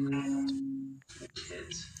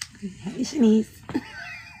 Hey, Shanice.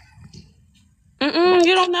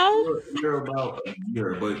 You don't know? You're about a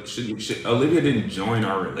year, but Olivia didn't join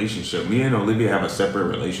our relationship. Me and Olivia have a separate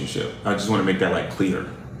relationship. I just want to make that like clear.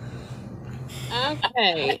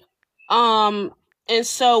 Okay. And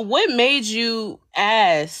so what made you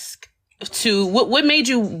ask to what made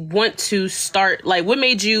you want to start, like what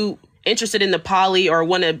made you interested in the poly or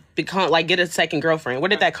want to become like get a second girlfriend? Where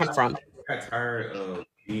did that come from? I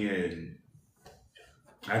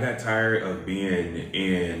got tired of being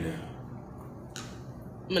in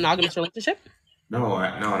Monogamous relationship? No.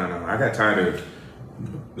 I got tired of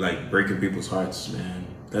like breaking people's hearts, man.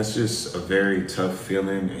 That's just a very tough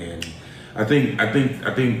feeling, and I think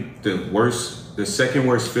the second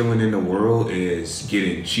worst feeling in the world is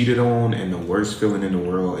getting cheated on, and the worst feeling in the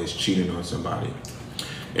world is cheating on somebody.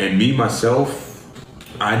 And me myself,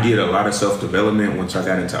 I did a lot of self-development once I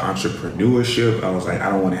got into entrepreneurship. I was like, I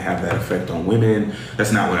don't want to have that effect on women.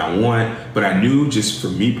 That's not what I want. But I knew, just for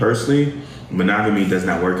me personally, monogamy does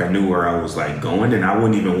not work. I knew where I was like going, and I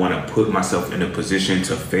wouldn't even want to put myself in a position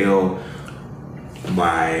to fail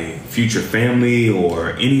my future family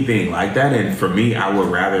or anything like that. And for me, I would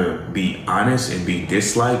rather be honest and be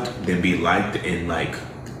disliked than be liked and like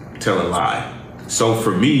tell a lie. So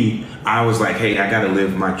for me, I was like, hey, I got to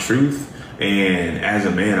live my truth. And as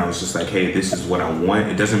a man, I was just like, hey, this is what I want.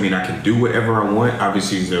 It doesn't mean I can do whatever I want.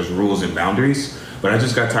 Obviously, there's rules and boundaries, but I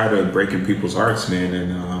just got tired of breaking people's hearts, man.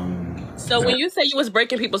 And so when you say you was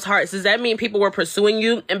breaking people's hearts, does that mean people were pursuing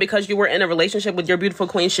you, and because you were in a relationship with your beautiful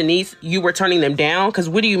queen Shanice, you were turning them down? Because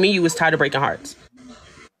what do you mean you was tired of breaking hearts?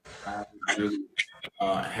 I really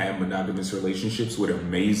had monogamous relationships with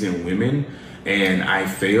amazing women, and I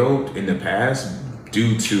failed in the past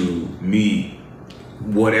due to me,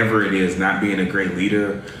 whatever it is, not being a great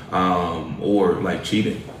leader, or like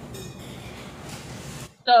cheating.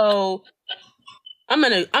 So I'm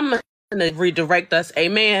gonna redirect us,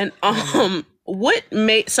 amen. What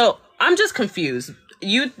made, so I'm just confused.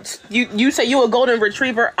 You say you a golden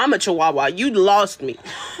retriever, I'm a chihuahua. You lost me.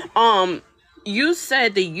 You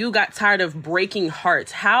said that you got tired of breaking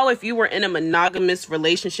hearts. How, if you were in a monogamous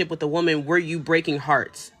relationship with a woman, were you breaking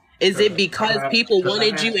hearts? Is it because people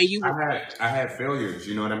wanted you and you? I had failures.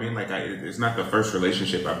 You know what I mean? Like, it's not the first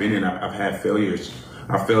relationship I've been in. I've had failures.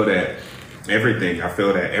 I failed at everything. I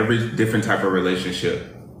failed at every different type of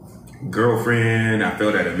relationship. Girlfriend. I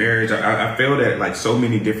failed at a marriage. I failed at like so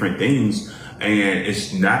many different things. And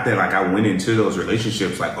it's not that like I went into those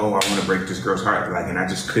relationships like, oh, I want to break this girl's heart. Like, and I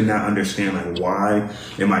just could not understand like, why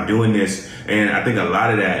am I doing this? And I think a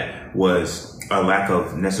lot of that was a lack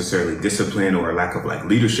of necessarily discipline or a lack of like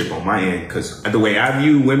leadership on my end. Because the way I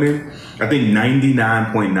view women, I think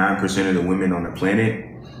 99.9% of the women on the planet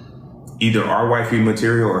either are wifey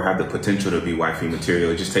material or have the potential to be wifey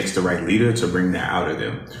material. It just takes the right leader to bring that out of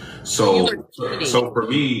them. So for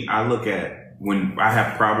me, I look at when I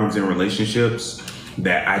have problems in relationships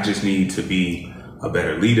that I just need to be a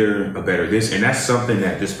better leader, a better this. And that's something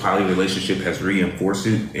that this poly relationship has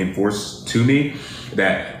enforced to me,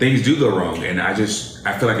 that things do go wrong. And I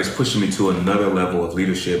feel like it's pushing me to another level of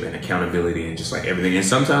leadership and accountability and just like everything. And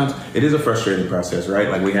sometimes it is a frustrating process, right?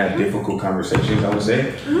 Like we have difficult conversations, I would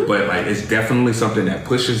say, but like it's definitely something that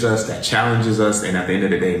pushes us, that challenges us, and at the end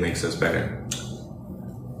of the day makes us better.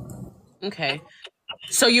 Okay.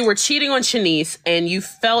 So you were cheating on Shanice, and you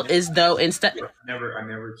felt as though instead... I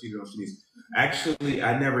never cheated on Shanice. Actually,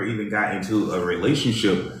 I never even got into a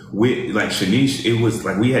relationship with like Shanice. It was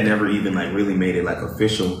like we had never even like really made it like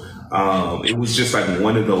official. It was just like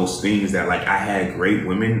one of those things that like I had great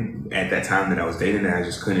women at that time that I was dating that I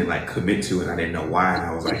just couldn't like commit to, and I didn't know why. And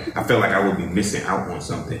I was like, I felt like I would be missing out on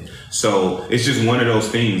something. So it's just one of those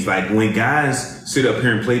things. Like when guys sit up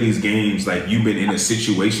here and play these games, like you've been in a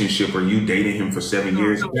situationship or you dated him for 7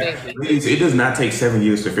 years. It does not take 7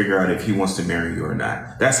 years to figure out if he wants to marry you or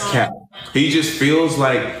not. That's cap. He just feels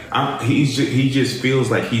like he just feels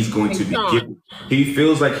like he's going to be given. He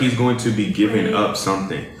feels like he's going to be giving up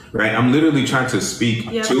something. Right, I'm literally trying to speak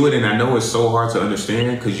to it, and I know it's so hard to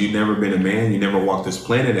understand because you've never been a man, you never walked this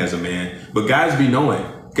planet as a man. But guys be knowing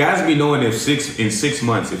if in 6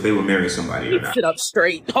 months if they would marry somebody or not. Sit up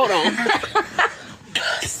straight. Hold on.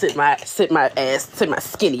 sit my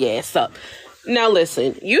skinny ass up. Now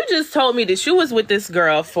listen, you just told me that you was with this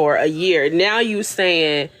girl for a year. Now you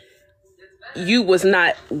saying you was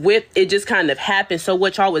not with, it just kind of happened. So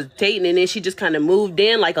what, y'all was dating and then she just kind of moved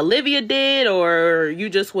in like Olivia did, or you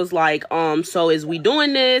just was like, so is we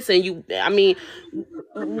doing this? And you, I mean,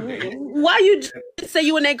 why you just say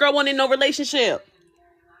you and that girl wanted no relationship?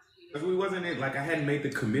 Because we wasn't in, like, I hadn't made the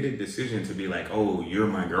committed decision to be like, oh, you're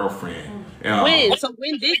my girlfriend. When? So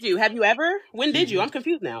when did you? Have you ever? When did you? I'm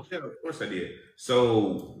confused now. Yeah, of course I did.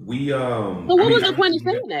 So we Well, what was the point of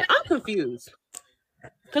saying that? I'm confused.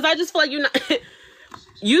 Because I just feel like you're not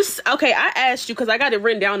okay, I asked you, because I got it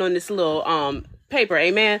written down on this little paper,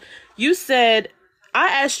 amen. You said, I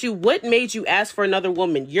asked you what made you ask for another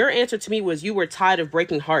woman. Your answer to me was you were tired of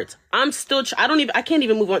breaking hearts. I'm still I can't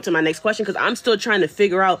even move on to my next question because I'm still trying to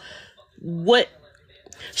figure out what.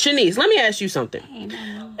 Shanice, let me ask you something.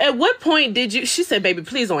 At what point did you, she said, baby,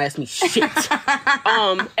 please don't ask me shit.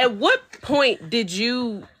 At what point did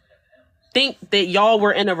you think that y'all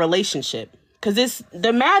were in a relationship? Because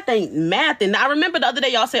the math ain't math. And I remember the other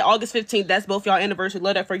day y'all said August 15th, that's both y'all anniversary.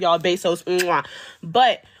 Love that for y'all, Bezos. Mwah.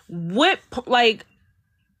 But what, like,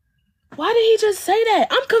 why did he just say that?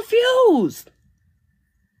 I'm confused.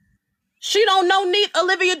 She don't know neat.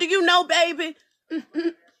 Olivia, do you know, baby?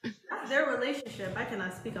 That's their relationship. I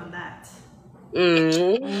cannot speak on that.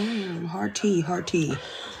 Hard tea.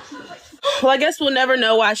 Well, I guess we'll never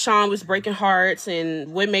know why Sean was breaking hearts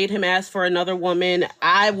and what made him ask for another woman.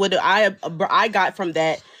 I got from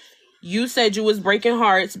that. You said you was breaking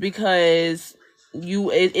hearts because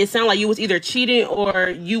it sounded like you was either cheating or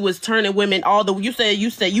you was turning women. You said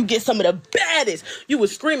you get some of the baddest. You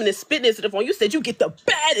was screaming and spitting into the phone. You said you get the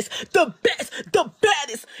baddest, the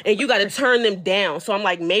baddest, and you got to turn them down. So I'm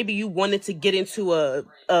like, maybe you wanted to get into a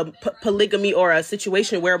polygamy or a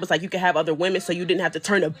situation where it was like you could have other women, so you didn't have to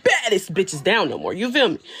turn the baddest bitches down no more. You feel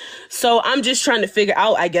me? So I'm just trying to figure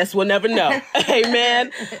out. I guess we'll never know.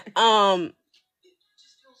 Amen.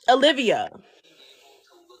 Olivia.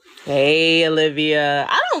 Hey, Olivia.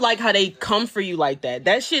 I don't like how they come for you like that.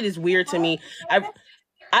 That shit is weird to me. I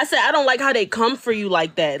said I don't like how they come for you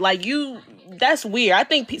like that. Like that's weird. I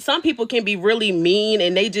think some people can be really mean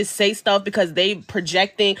and they just say stuff because they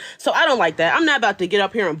projecting. So I don't like that. I'm not about to get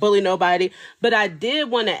up here and bully nobody. But I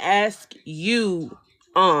did want to ask you,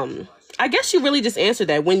 I guess you really just answered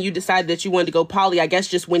that when you decided that you wanted to go poly. I guess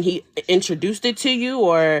just when he introduced it to you,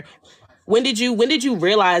 or when did you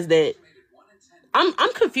realize that? I'm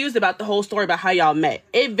confused about the whole story about how y'all met.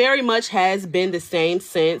 It very much has been the same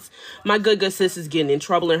since. My good sis is getting in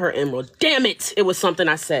trouble in her Emerald. Damn it! It was something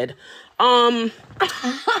I said. What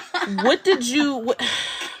did you?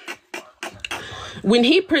 When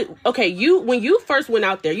you first went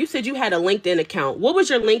out there, you said you had a LinkedIn account. What was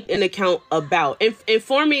your LinkedIn account about?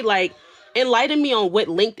 Inform me, like, enlighten me on what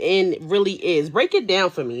LinkedIn really is. Break it down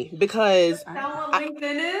for me, because Is that what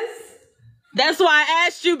LinkedIn is? That's why I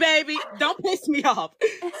asked you, baby. Don't piss me off.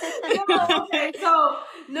 No, okay, so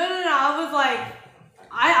no. I was like,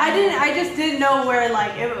 I just didn't know where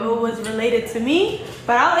like it was related to me.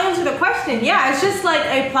 But I'll answer the question. Yeah, it's just like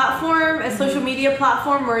a platform, a social media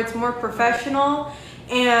platform where it's more professional,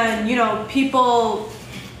 and people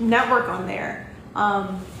network on there.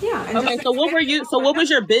 Yeah. Okay, so what were you? So what was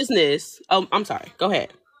your business? Oh, I'm sorry. Go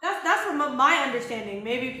ahead. That's from my understanding.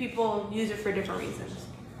 Maybe people use it for different reasons.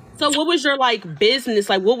 So what was your business?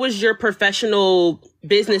 Like, what was your professional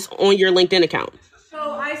business on your LinkedIn account?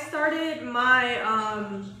 So I started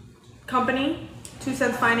my company, 2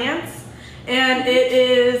 Cents Finance, and it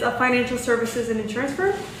is a financial services and insurance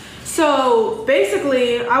firm. So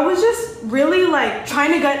basically, I was just really like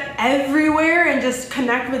trying to get everywhere and just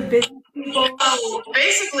connect with business people. So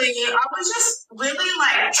basically, I was just really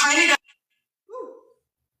like trying to get.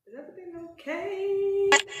 Is everything okay?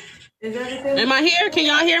 Is everything? Am I here? Can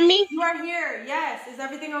y'all hear me? You are here. Yes. Is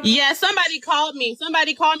everything okay? Yeah, somebody called me.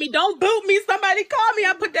 Don't boot me. Somebody called me.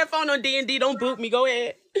 I put that phone on D&D. Don't boot me. Go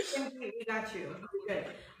ahead. We got you. Good.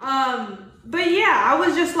 But yeah, I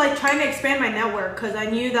was just like trying to expand my network because I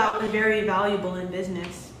knew that was very valuable in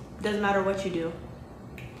business. Doesn't matter what you do.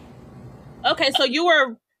 Okay, so you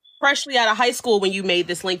were freshly out of high school when you made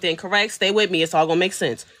this LinkedIn, correct? Stay with me. It's all gonna make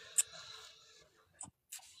sense.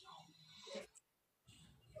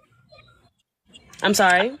 I'm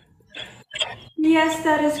sorry? Yes,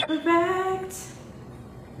 that is correct.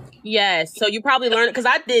 Yes, so you probably learned, because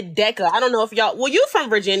I did DECA. I don't know if y'all, well, you from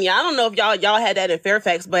Virginia. I don't know if y'all had that in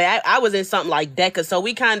Fairfax, but I was in something like DECA. So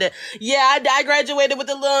we kind of, I graduated with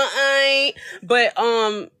a little, but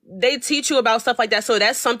they teach you about stuff like that. So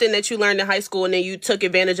that's something that you learned in high school, and then you took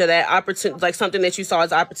advantage of that opportunity, like something that you saw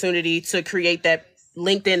as opportunity to create that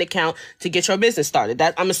LinkedIn account to get your business started.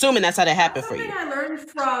 That I'm assuming that's how that happened for you. Something I learned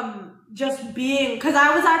from just being, because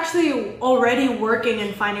I was actually already working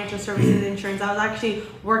in financial services and insurance. I was actually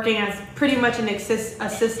working as pretty much an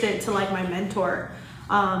assistant to like my mentor.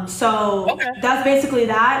 So that's basically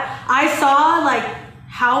that. I saw like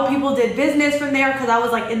how people did business from there because I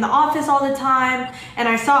was like in the office all the time, and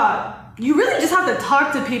I saw you really just have to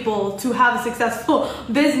talk to people to have a successful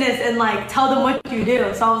business and like tell them what you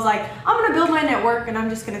do. So I was like, I'm gonna build my network and I'm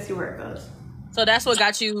just gonna see where it goes. So that's what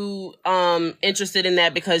got you interested in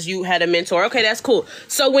that, because you had a mentor. Okay, that's cool.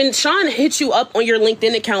 So when Sean hit you up on your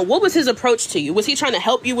LinkedIn account, what was his approach to you? Was he trying to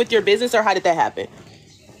help you with your business, or how did that happen?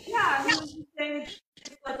 Yeah, he was just saying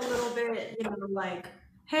like a little bit, you know, like,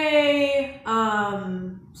 hey,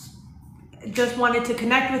 just wanted to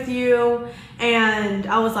connect with you. And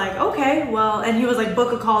I was like, okay, well, and he was like,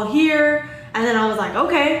 book a call here. And then I was like,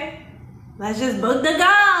 okay, let's just book the call.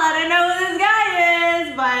 I don't know who this guy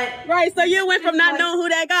is, but. Right, so you went from not knowing who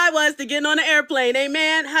that guy was to getting on an airplane.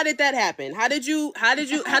 Amen. How did that happen? How did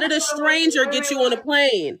a stranger get you on a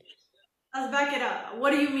plane? Let's back it up.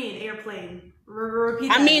 What do you mean, airplane? Repeat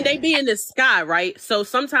that. I mean, they be in the sky, right? So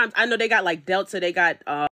sometimes I know they got like Delta, they got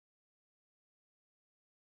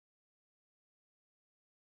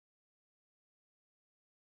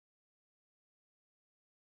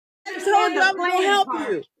I'm gonna help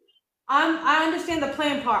you. I understand the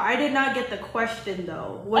plane part. I did not get the question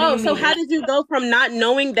though. What do you mean? So how did you go from not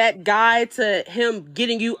knowing that guy to him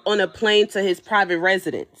getting you on a plane to his private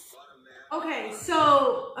residence? Okay,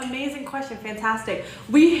 so amazing question, fantastic.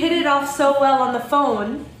 We hit it off so well on the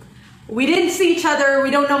phone. We didn't see each other.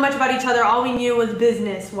 We don't know much about each other. All we knew was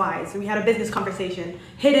business-wise. We had a business conversation.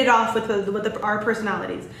 Hit it off with our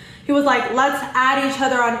personalities. He was like, let's add each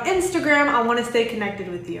other on Instagram. I want to stay connected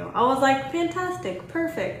with you. I was like, fantastic,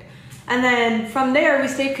 perfect. And then from there, we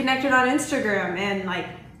stayed connected on Instagram. And like,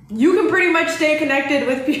 you can pretty much stay connected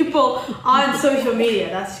with people on social media.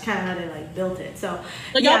 That's kind of how they like built it. So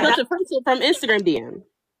y'all built a friendship from Instagram DM.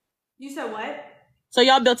 You said what? So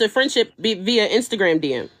y'all built a friendship via Instagram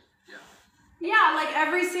DM. Yeah, like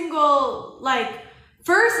every single, like,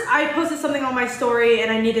 first I posted something on my story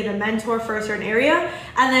and I needed a mentor for a certain area.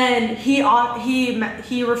 And then he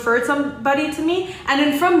referred somebody to me. And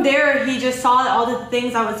then from there, he just saw all the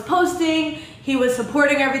things I was posting. He was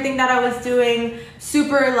supporting everything that I was doing,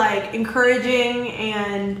 super like encouraging,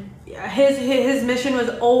 and his mission was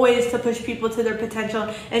always to push people to their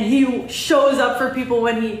potential, and he shows up for people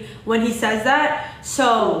when he says that.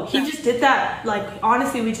 So he just did that. Like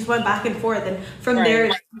honestly, we just went back and forth, and from there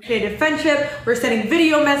we created friendship. We're sending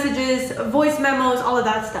video messages, voice memos, all of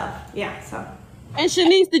that stuff. Yeah. So. And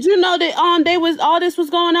Shanice, did you know that all this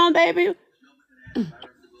was going on, baby?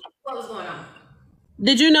 What was going on?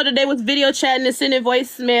 Did you know that they was video chatting and sending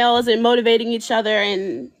voicemails and motivating each other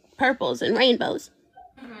and purples and rainbows?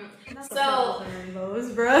 So,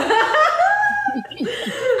 rainbows, bro.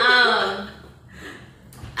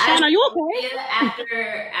 Sean, are you okay?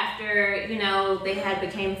 After you know they had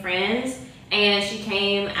became friends, and she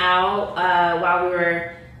came out while we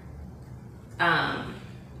were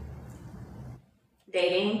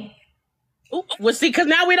dating. Ooh, well, see, because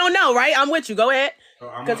now we don't know, right? I'm with you. Go ahead.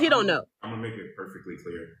 Because he don't know. I'm gonna make it perfectly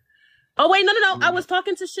clear. Oh wait, no. I was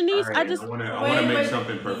talking to Shanice. Right, I want to make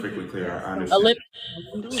something perfectly clear. I understand.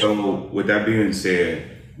 So with that being said,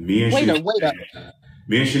 me and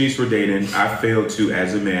Shanice were dating. I failed to,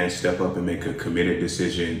 as a man, step up and make a committed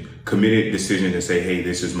decision to say, hey,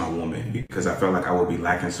 this is my woman, because I felt like I would be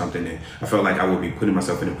lacking something, and I felt like I would be putting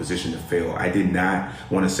myself in a position to fail. I did not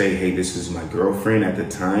want to say, hey, this is my girlfriend at the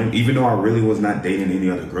time, even though I really was not dating any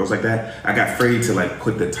other girls like that. I got afraid to like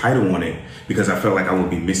put the title on it because I felt like I would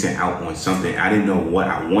be missing out on something. I didn't know what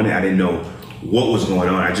I wanted. I didn't know what was going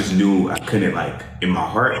on. I just knew I couldn't, like, in my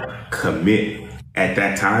heart, commit at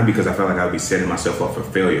that time, because I felt like I would be setting myself up for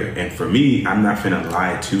failure. And for me, I'm not finna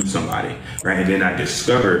lie to somebody, right? And then I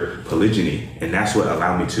discovered polygyny, and that's what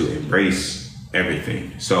allowed me to embrace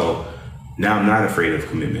everything. So now I'm not afraid of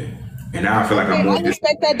commitment, and now I feel like I'm more. I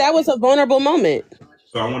respect that. That was a vulnerable moment.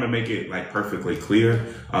 So I want to make it like perfectly clear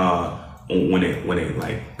when it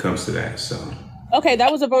like comes to that. So okay,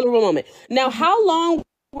 that was a vulnerable moment. Now, how long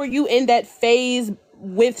were you in that phase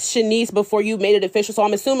with Shanice before you made it official? So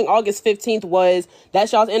I'm assuming August 15th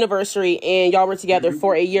that's y'all's anniversary, and y'all were together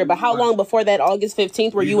for a year. But how long before that August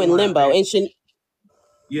 15th were you in limbo? And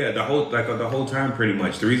yeah, the whole time pretty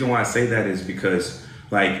much. The reason why I say that is because,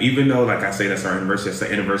 like, even though, like I say, that's our anniversary, that's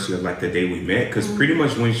the anniversary of like the day we met. Because pretty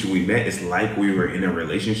much when we met, it's like we were in a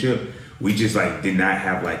relationship. We just like did not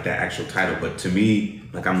have like that actual title. But to me,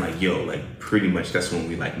 like, I'm like, yo, like pretty much that's when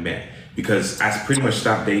we like met, because I pretty much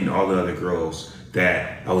stopped dating all the other girls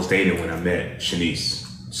that I was dating when I met Shanice.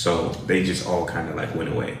 So they just all kind of like went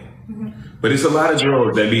away. But it's a lot of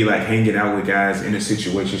girls that be like hanging out with guys in a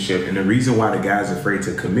situationship, and the reason why the guy's afraid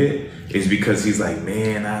to commit is because he's like,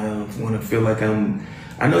 man, I don't want to feel like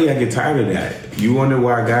I know y'all get tired of that. You wonder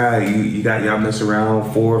why you got y'all mess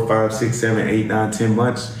around 4, 5, 6, 7, 8, 9, 10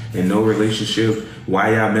 months in no relationship.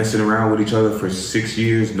 Why y'all messing around with each other for 6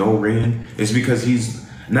 years, no ring? It's because he's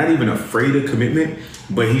not even afraid of commitment,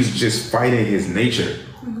 but he's just fighting his nature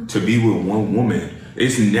to be with one woman.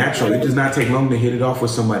 It's natural. It does not take long to hit it off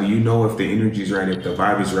with somebody. You know if the energy's right, if the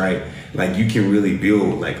vibe is right, like you can really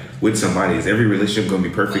build like with somebody. Is every relationship gonna be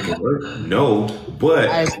perfect and work? No, but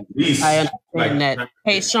at least I understand that.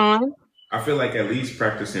 Hey, Sean. I feel like at least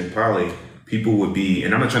practicing poly, people would be,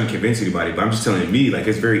 and I'm not trying to convince anybody, but I'm just telling me, like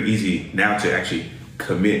it's very easy now to actually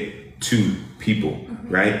commit to people,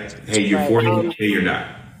 right? Hey, you're 40, hey, you're not.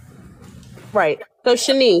 Right. So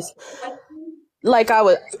Shanice, like I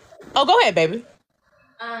would. Oh, go ahead, baby.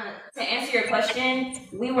 To answer your question,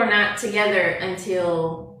 we were not together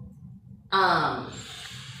until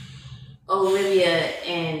Olivia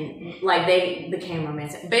and like they became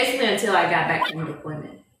romantic. Basically until I got back from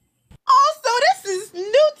deployment. Oh, so this is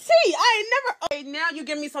new tea. I ain't never. Okay, now you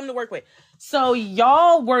give me something to work with. So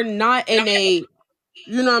y'all were not in a.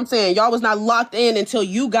 You know what I'm saying? Y'all was not locked in until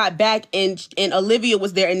you got back and Olivia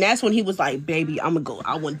was there, and that's when he was like, "Baby, I'm gonna go.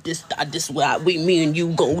 I want this. This what me and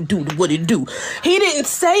you gonna do what it do." He didn't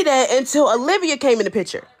say that until Olivia came in the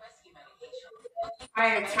picture.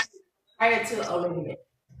 Prior to Olivia.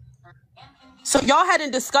 So y'all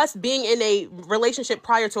hadn't discussed being in a relationship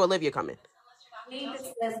prior to Olivia coming. We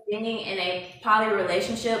discussed being in a poly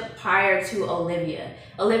relationship prior to Olivia.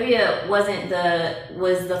 Olivia was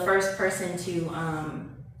the first person to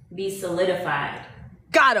be solidified.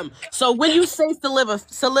 Got him. So when you say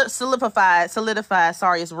solidify,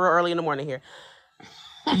 sorry, it's real early in the morning here.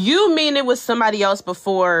 You mean it was somebody else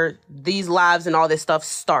before these lives and all this stuff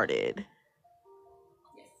started?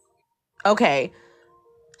 Yes. Okay.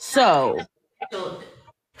 So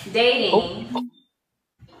dating.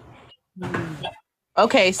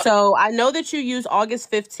 Okay, so I know that you use August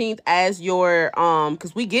 15th as your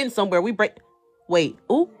because we getting somewhere. Wait.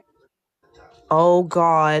 Ooh. Oh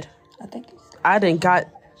God. I didn't got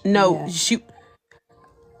no shoot.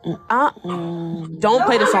 Don't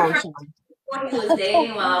play the song, Sean. He was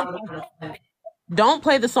dating while I was on deployment. Don't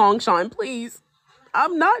play the song, Sean, please.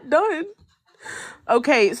 I'm not done.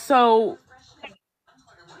 Okay, so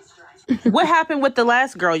what happened with the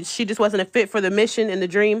last girl? She just wasn't a fit for the mission and the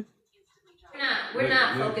dream? We're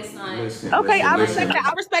not focused on it. Okay, I respect that.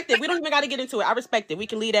 I respect it. We don't even got to get into it. I respect it. We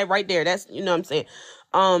can leave that right there. That's, you know what I'm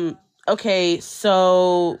saying. Okay,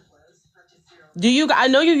 so I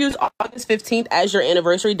know you use August 15th as your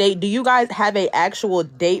anniversary date. Do you guys have a actual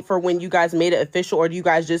date for when you guys made it official, or do you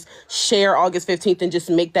guys just share August 15th and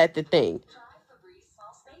just make that the thing?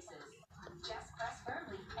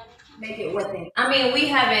 Make it what thing? I mean, we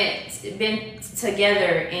haven't been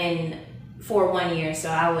together for 1 year, so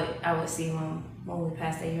I would see when we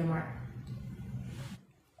pass the year mark.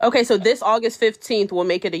 Okay, so this August 15th will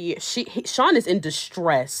make it a year. Sean is in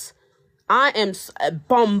distress. I am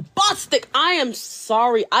bombastic. I am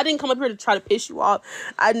sorry. I didn't come up here to try to piss you off.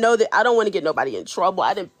 I know that I don't want to get nobody in trouble.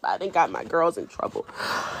 I didn't got my girls in trouble.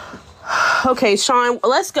 Okay, Sean,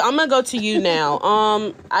 let's go. I'm gonna go to you now.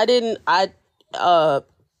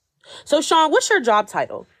 So Sean, what's your job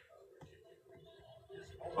title?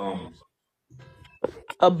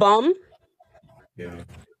 A bum? Yeah.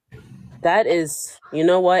 That is, you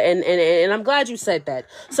know what? And I'm glad you said that.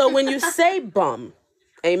 So when you say bum,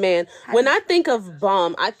 amen. When I think of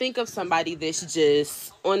bum, I think of somebody that's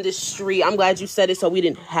just on the street. I'm glad you said it so we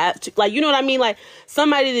didn't have to. Like, you know what I mean? Like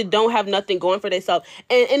somebody that don't have nothing going for themselves.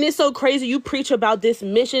 And it's so crazy. You preach about this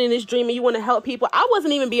mission and this dream and you want to help people. I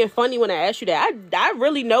wasn't even being funny when I asked you that. I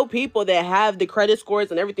really know people that have the credit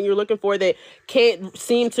scores and everything you're looking for that can't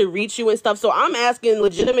seem to reach you and stuff. So I'm asking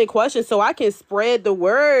legitimate questions so I can spread the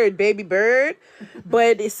word, baby bird.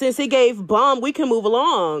 But since he gave bum, we can move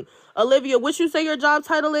along. Olivia, what you say your job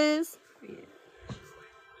title is?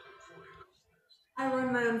 I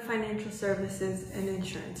run my own financial services and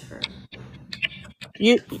insurance firm.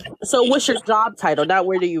 So what's your job title? Not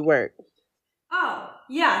where do you work? Oh,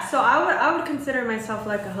 yeah. So I would consider myself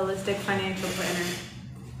like a holistic financial planner.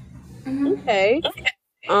 Mm-hmm. Okay.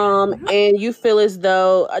 And you feel as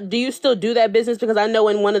though, do you still do that business? Because I know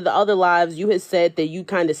in one of the other lives you had said that you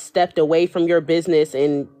kind of stepped away from your business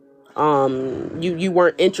and you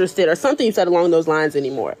weren't interested or something you said along those lines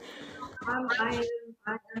anymore. I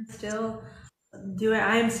am still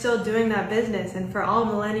I am still doing that business. And for all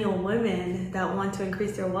millennial women that want to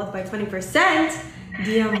increase their wealth by 20%,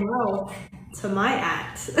 DM wealth to my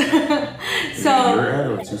at. So Your ad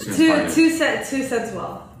or 2 cents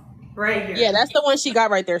wealth. Right here. Yeah, that's the one she got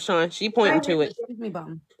right there, Sean. She pointing Right to it. Excuse me,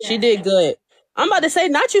 bum. She did good. I'm about to say,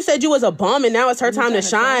 not you said you was a bum and now it's her time to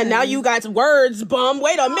shine. Now you got words, bum.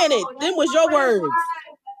 Wait a minute. Them was your words.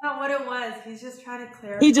 That's not what it was. He's just trying to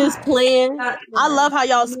clarify. He just playing. I love how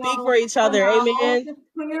y'all speak for each other. Amen.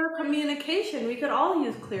 Clear communication. We could all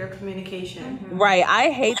use clear communication. Right.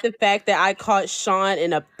 I hate the fact that I caught Sean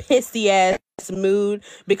in a pissy ass mood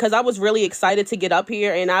because I was really excited to get up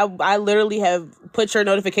here, and I literally have put your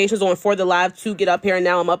notifications on for the live to get up here, and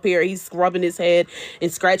now I'm up here. He's rubbing his head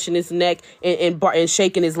and scratching his neck and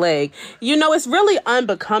shaking his leg. You know, it's really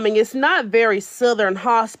unbecoming. It's not very Southern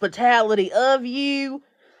hospitality of you,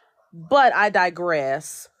 but I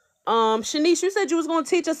digress. Shanice, you said you was gonna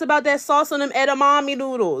teach us about that sauce on them edamame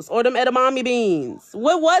noodles or them edamame beans.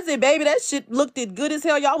 What was it, baby? That shit looked good as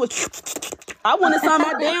hell. Y'all was. I wanted some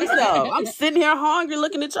my damn self. I'm sitting here hungry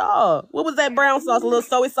looking at y'all. What was that brown sauce? A little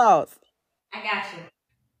soy sauce. I got you.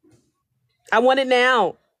 I want it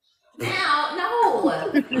now. Now, no.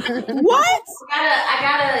 What?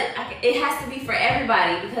 It has to be for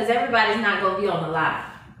everybody because everybody's not gonna be on the live.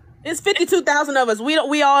 It's 52,000 of us.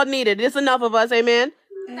 We all need it. It's enough of us. Amen.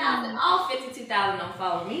 All 52,000 don't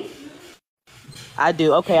follow me. I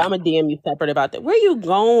do. Okay, I'm gonna DM you separate about that. Where you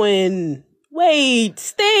going? Wait,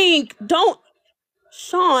 stink. Don't,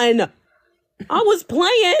 Sean. I was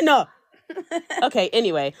playing. Okay.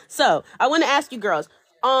 Anyway, so I want to ask you, girls.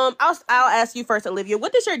 I'll ask you first, Olivia.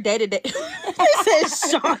 What does your day to day? He said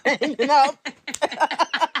Sean hanging up.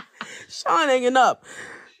 Sean hanging up.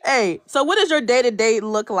 Hey, so what does your day to day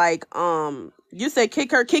look like? You said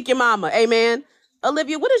kick your mama. Amen.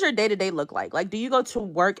 Olivia, what does your day to day look like? Like, do you go to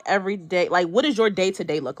work every day? Like, what does your day to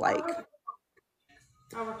day look like?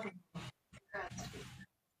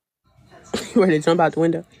 You ready to jump out the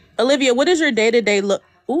window? Olivia, what does your day to day look?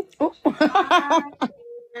 Ooh.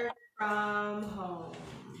 From home.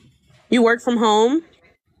 You work from home?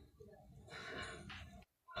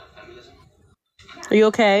 Are you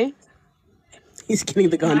okay? He's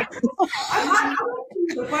getting the gun. I'm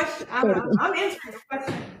answering the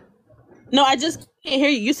question. No, I just can't hear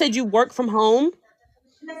you. You said you work from home?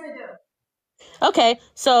 Yes, I do. Okay,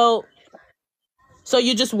 so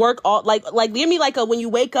you just work all like give me like when you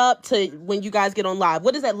wake up to when you guys get on live.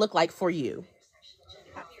 What does that look like for you?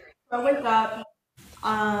 I wake up,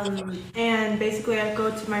 and basically I go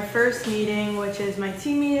to my first meeting, which is my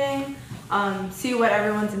team meeting, see what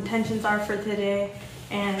everyone's intentions are for today,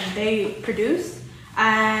 and they produce.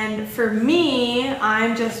 And for me,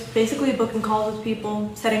 I'm just basically booking calls with people,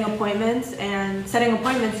 setting appointments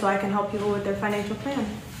so I can help people with their financial plan.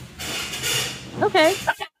 Okay.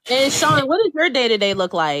 And Sean, what does your day to day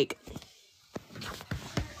look like?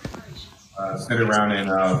 Sit around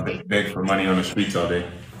and beg for money on the streets all day.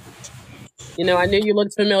 You know, I knew you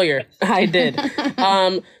looked familiar. I did.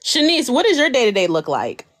 Shanice, what does your day to day look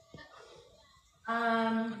like?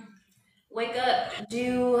 Wake up,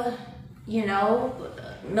 do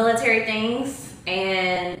military things,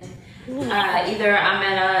 and either I'm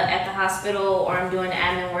at the hospital or I'm doing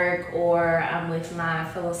admin work or I'm with my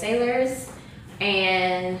fellow sailors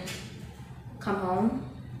and come home,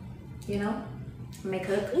 may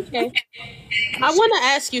cook. Okay. I want to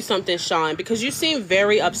ask you something, Sean, because you seem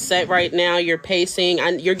very upset right now. You're pacing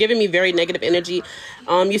and you're giving me very negative energy.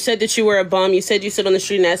 You said that you were a bum. You said you sit on the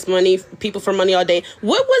street and ask people for money all day.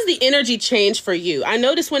 What was the energy change for you? I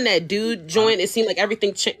noticed when that dude joined, it seemed like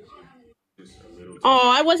everything changed.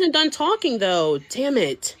 Oh, I wasn't done talking though. Damn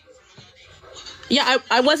it. Yeah,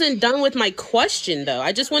 I wasn't done with my question though.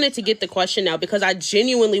 I just wanted to get the question out because I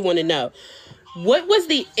genuinely want to know. What was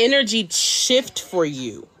the energy shift for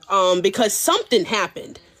you? Because something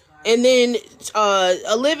happened. And then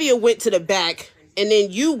Olivia went to the back, and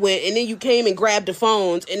then you went, and then you came and grabbed the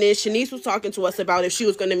phones, and then Shanice was talking to us about if she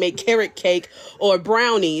was going to make carrot cake or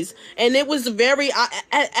brownies. And it was very,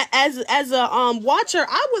 as a watcher,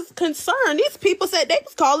 I was concerned. These people said they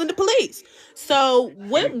was calling the police. So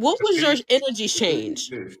what was your energy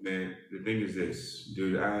change? Man, the thing is this,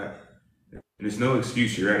 dude, and it's no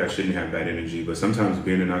excuse, you're right, I shouldn't have bad energy, but sometimes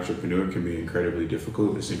being an entrepreneur can be incredibly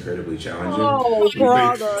difficult. It's incredibly challenging. Oh,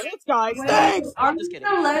 brother, this guy stinks. I'm just kidding.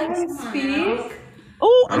 Let him speak.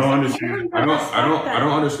 Oh, I don't understand. I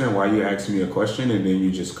don't understand why you asked me a question and then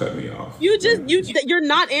you just cut me off. You're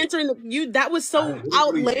not answering that was so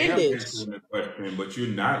outlandish. Question, but you're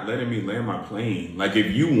not letting me land my plane. Like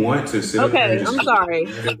if you want to sit okay, up there, I'm sorry.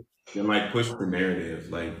 Then like push the narrative.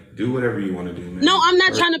 Like do whatever you want to do, man. No, I'm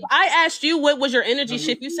not trying to. I asked you what was your energy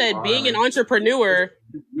shift. You said being an entrepreneur.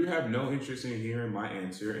 You have no interest in hearing my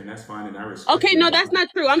answer, and that's fine, and I respect. Okay, no, that's not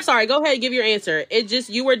true. I'm sorry. Go ahead, give your answer. It just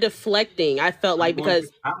you were deflecting. I felt like because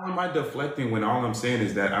how am I deflecting when all I'm saying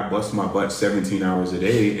is that I bust my butt 17 hours a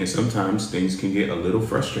day, and sometimes things can get a little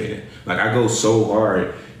frustrating. Like I go so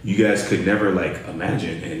hard, you guys could never like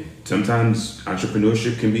imagine, and sometimes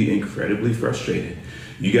entrepreneurship can be incredibly frustrating.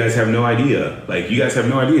 You guys have no idea. Like, you guys have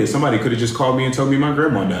no idea. Somebody could have just called me and told me my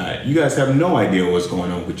grandma died. You guys have no idea what's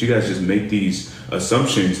going on, but you guys just make these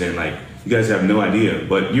assumptions and, like, you guys have no idea.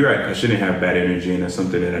 But you're right. I shouldn't have bad energy, and that's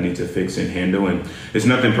something that I need to fix and handle. And it's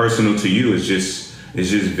nothing personal to you. It's just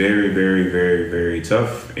very, very, very, very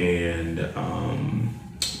tough. And,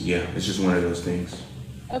 yeah, it's just one of those things.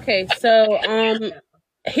 Okay, so,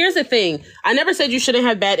 here's the thing. I never said you shouldn't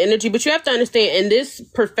have bad energy, but you have to understand in this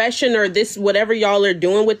profession or this whatever y'all are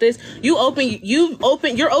doing with this, you're opening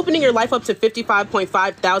your life up to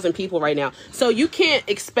 55.5 thousand people right now. So you can't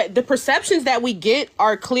expect the perceptions that we get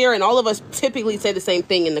are clear, and all of us typically say the same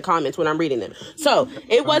thing in the comments when I'm reading them. So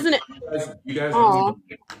it wasn't. You guys don't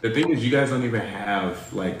even, the thing is, you guys don't even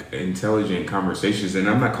have like intelligent conversations, and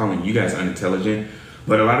I'm not calling you guys unintelligent.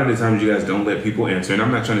 But a lot of the times you guys don't let people answer. And I'm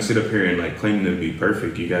not trying to sit up here and like claim to be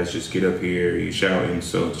perfect. You guys just get up here, you shout, and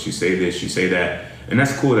so she say this, she say that. And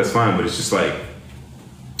that's cool, that's fine. But it's just like,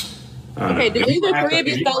 okay, did either three of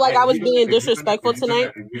you felt like I was being disrespectful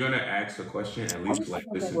tonight? If you're gonna ask a question, at least like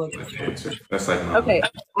listen to the answer. That's like my okay.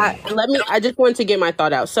 I just wanted to get my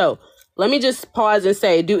thought out. So let me just pause and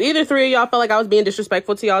say, do either three of y'all feel like I was being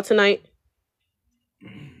disrespectful to y'all tonight?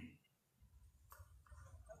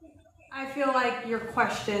 I feel like your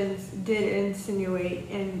questions did insinuate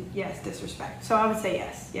yes, disrespect. So I would say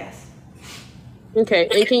yes. Okay,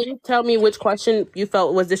 and can you tell me which question you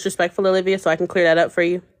felt was disrespectful, Olivia, so I can clear that up for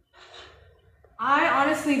you? I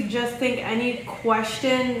honestly just think any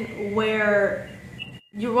question where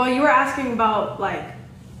you were asking about like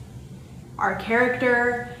our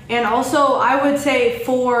character, and also I would say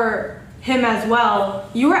for him as well,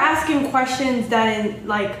 you were asking questions that in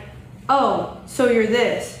like, oh, so you're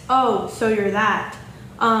this. Oh, so you're that.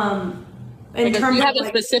 In terms you have of a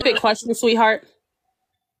specific question, sweetheart?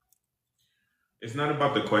 It's not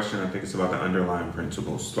about the question. I think it's about the underlying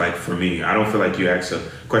principles. Like for me, I don't feel like you ask a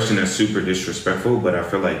question that's super disrespectful, but I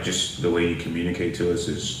feel like just the way you communicate to us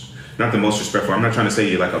is not the most respectful. I'm not trying to say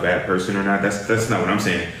you're like a bad person or not. That's not what I'm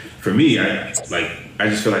saying. For me, I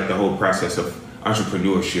just feel like the whole process of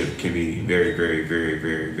entrepreneurship can be very, very, very,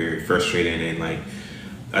 very, very frustrating. And like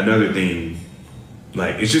another thing,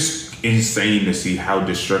 like it's just insane to see how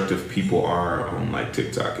destructive people are on like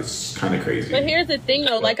TikTok. It's kind of crazy. But here's the thing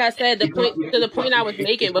though, like I said, the point I was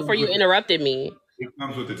making before you interrupted me. It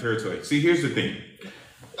comes with the territory. See, here's the thing.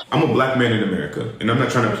 I'm a black man in America, and I'm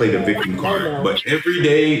not trying to play the victim card, but every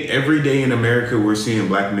day in America, we're seeing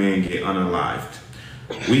black men get unalived.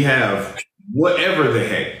 We have whatever the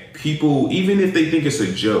heck, people, even if they think it's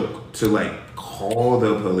a joke, to like call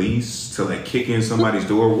the police, to like kick in somebody's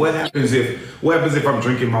door. What happens if I'm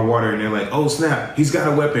drinking my water and they're like, oh snap, he's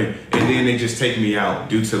got a weapon, and then they just take me out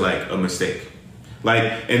due to like a mistake? Like,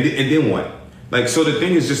 and then what? Like, so the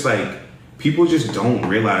thing is just like, people just don't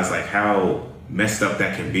realize like how messed up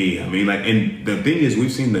that can be. I mean, like, and the thing is,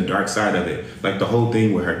 we've seen the dark side of it. Like the whole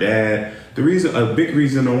thing with her dad. A big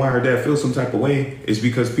reason on why her dad feels some type of way is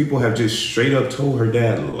because people have just straight up told her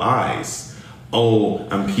dad lies. Oh,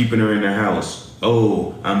 I'm keeping her in the house.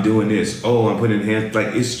 Oh, I'm doing this. Oh, I'm putting hands.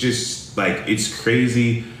 Like, it's just like, it's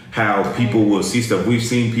crazy how people will see stuff. I've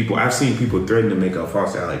seen people threaten to make up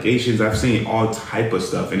false allegations. I've seen all type of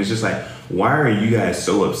stuff. And it's just like, why are you guys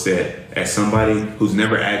so upset at somebody who's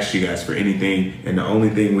never asked you guys for anything? And the only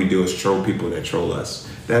thing we do is troll people that troll us.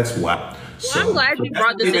 That's why. So, I'm glad you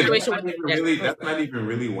brought the situation. That's not even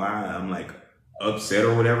really why I'm like upset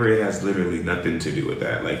or whatever. It has literally nothing to do with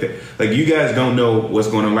that. Like you guys don't know what's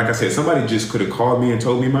going on. Like I said, somebody just could have called me and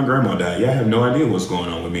told me my grandma died. Y'all have no idea what's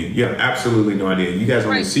going on with me. You have absolutely no idea. You guys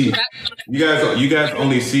only see you guys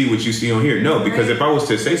only see what you see on here. No, because if I was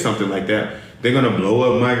to say something like that, they're gonna blow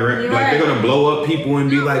up they're gonna blow up people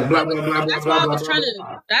and be like blah blah blah blah blah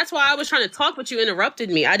blah. That's why I was trying to talk, but you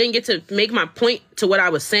interrupted me. I didn't get to make my point to what I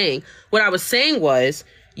was saying. What I was saying was,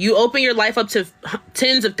 you open your life up to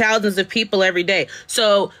tens of thousands of people every day.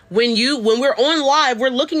 So when we're on live, we're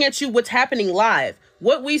looking at you, what's happening live.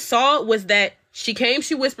 What we saw was that She came,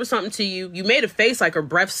 she whispered something to you. You made a face like her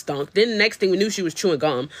breath stunk. Then the next thing we knew, she was chewing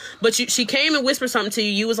gum. But she came and whispered something to you.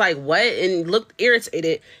 You was like, what? And looked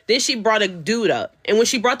irritated. Then she brought a dude up. And when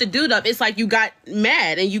she brought the dude up, it's like you got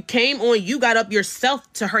mad. And you came on, you got up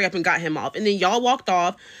yourself to hurry up and got him off. And then y'all walked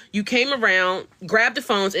off. You came around, grabbed the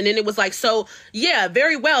phones. And then it was like, so, yeah,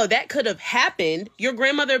 very well, that could have happened. Your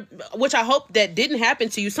grandmother, which I hope that didn't happen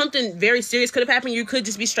to you. Something very serious could have happened. You could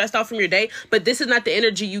just be stressed out from your day. But this is not the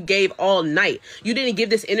energy you gave all night. You didn't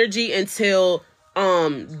give this energy until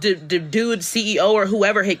the dude CEO or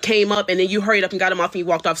whoever had came up, and then you hurried up and got him off and you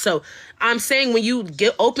walked off. So I'm saying when you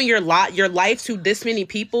open your life to this many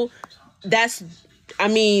people, this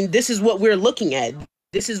is what we're looking at.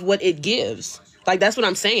 This is what it gives. Like, that's what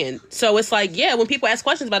I'm saying. So it's like, yeah, when people ask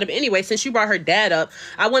questions about it. But anyway, since you brought her dad up,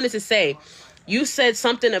 I wanted to say, you said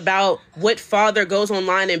something about what father goes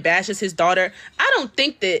online and bashes his daughter. I don't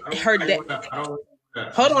think that her dad...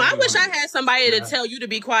 Hold on. I wish I had somebody to tell you to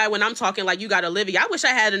be quiet when I'm talking like you got Olivia. I wish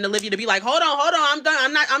I had an Olivia to be like, hold on, I'm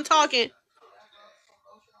done. I'm talking.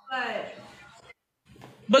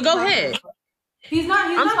 But go ahead. He's not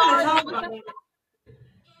going to talk about it.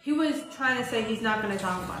 He was trying to say he's not going to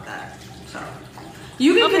talk about that. So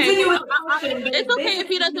you can continue with the question. It's okay if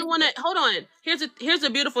he doesn't want to. Hold on. Here's a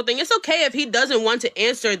beautiful thing. It's okay if he doesn't want to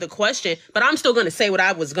answer the question, but I'm still going to say what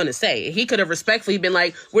I was going to say. He could have respectfully been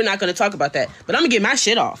like, we're not going to talk about that. But I'm going to get my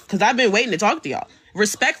shit off because I've been waiting to talk to y'all.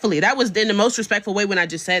 Respectfully. That was in the most respectful way when I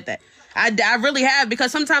just said that. I really have,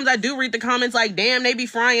 because sometimes I do read the comments like, damn, they be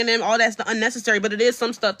frying them, all that's unnecessary, but it is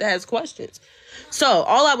some stuff that has questions. So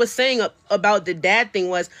all I was saying about the dad thing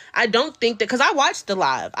was, I don't think that, because I watched the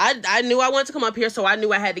live. I knew I wanted to come up here, so I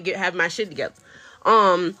knew I had to have my shit together.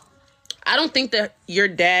 I don't think that your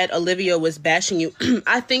dad, Olivia, was bashing you.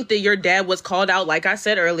 I think that your dad was called out, like I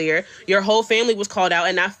said earlier. Your whole family was called out,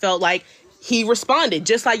 and I felt like he responded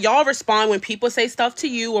just like y'all respond when people say stuff to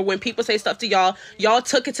you or when people say stuff to y'all. Y'all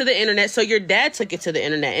took it to the internet, so your dad took it to the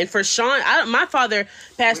internet. And for Sean, my father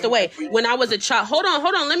passed away when I was a child. Hold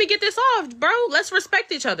on. Let me get this off, bro. Let's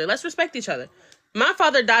respect each other. My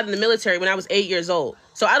father died in the military when I was 8 years old.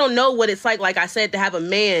 So I don't know what it's like I said, to have a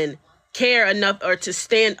man care enough or to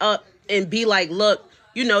stand up and be like, look,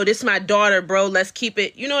 you know, this is my daughter, bro. Let's keep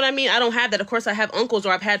it. You know what I mean? I don't have that. Of course, I have uncles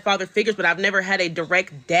or I've had father figures, but I've never had a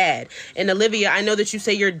direct dad. And Olivia, I know that you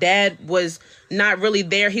say your dad was not really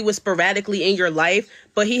there. He was sporadically in your life,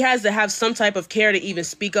 but he has to have some type of care to even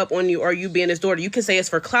speak up on you or you being his daughter. You can say it's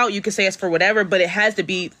for clout. You can say it's for whatever, but it has to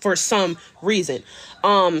be for some reason.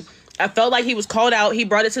 I felt like he was called out. He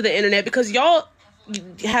brought it to the internet because y'all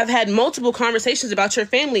have had multiple conversations about your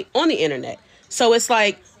family on the internet. So it's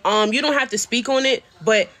like, you don't have to speak on it,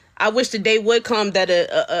 but I wish the day would come that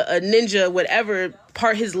a ninja would ever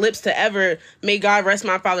part his lips to ever, may God rest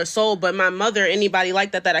my father's soul, but my mother, anybody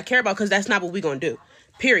like that I care about, because that's not what we're going to do,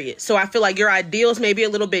 period. So I feel like your ideals may be a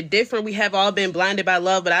little bit different. We have all been blinded by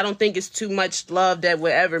love, but I don't think it's too much love that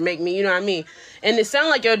would ever make me, you know what I mean? And it sounds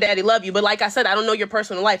like your daddy love you, but like I said, I don't know your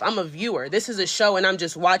personal life. I'm a viewer. This is a show and I'm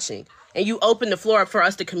just watching. And you opened the floor up for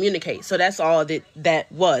us to communicate. So that's all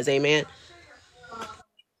that was, amen.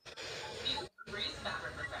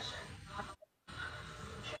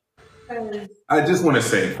 I just want to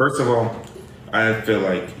say, first of all, I feel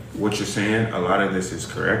like what you're saying, a lot of this is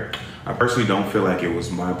correct. I personally don't feel like it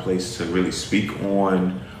was my place to really speak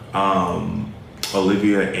on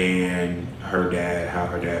Olivia and her dad, how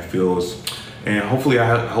her dad feels. And hopefully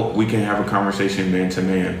I hope we can have a conversation man to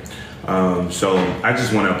man. So I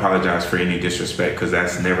just want to apologize for any disrespect, because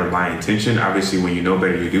that's never my intention. Obviously, when you know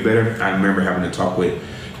better, you do better. I remember having a talk with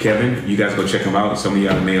Kevin. You guys go check him out. Some of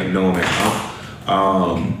y'all may know him as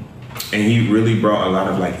well. And he really brought a lot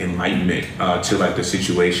of like enlightenment to like the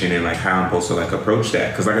situation and like how I'm supposed to like approach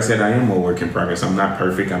that. Because like I said, I am a work in progress. I'm not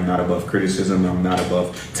perfect. I'm not above criticism. I'm not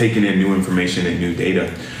above taking in new information and new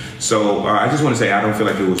data. So I just want to say, I don't feel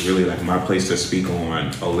like it was really like my place to speak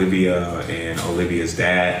on Olivia and Olivia's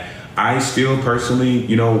dad. I still personally,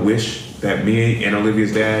 you know, wish that me and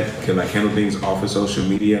Olivia's dad could like handle things off of social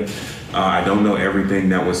media. I don't know everything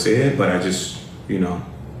that was said, but I just, you know,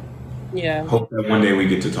 yeah, hope that one day we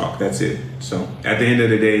get to talk. That's it. So at the end of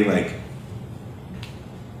the day, like,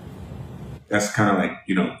 that's kind of like,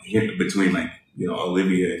 you know, between like, you know,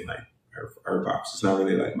 Olivia and like her pops. It's not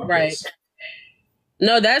really like my place.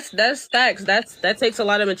 No, that's facts. That takes a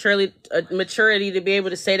lot of maturity to be able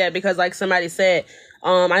to say that, because like somebody said,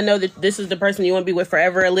 I know that this is the person you want to be with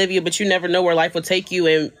forever, Olivia, but you never know where life will take you.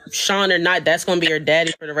 And Sean or not, that's going to be your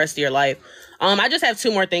daddy for the rest of your life. I just have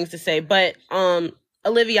two more things to say, but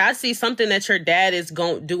Olivia, I see something that your dad is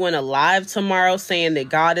doing a live tomorrow saying that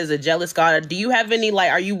God is a jealous God. Do you have any, like,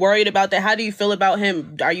 are you worried about that? How do you feel about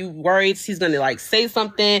him? Are you worried he's going to, like, say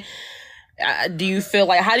something? Do you feel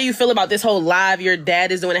like, how do you feel about this whole live your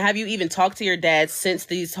dad is doing? Have you even talked to your dad since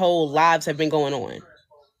these whole lives have been going on?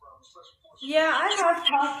 Yeah,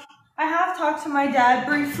 I have talked to my dad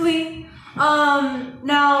briefly.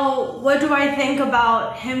 Now, what do I think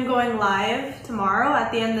about him going live tomorrow?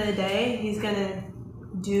 At the end of the day, he's gonna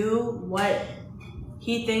do what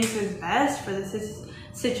he thinks is best for this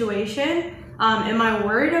situation. Am I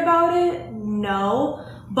worried about it? No,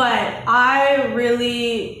 but I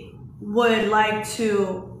really would like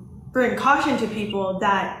to bring caution to people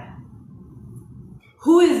that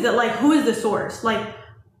who is the source? Like,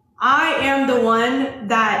 I am the one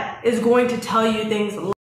that is going to tell you things.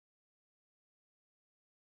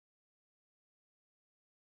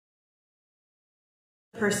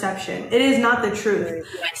 Perception. It is not the truth.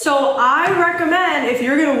 So I recommend, if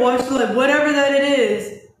you're gonna watch whatever that it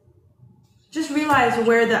is, just realize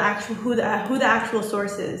where the actual who the actual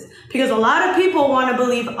source is, because a lot of people want to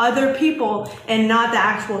believe other people and not the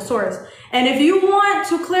actual source. And if you want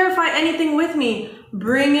to clarify anything with me,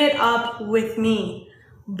 bring it up with me.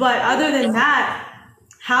 But other than that,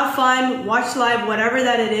 have fun, watch live, whatever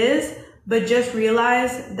that it is, but just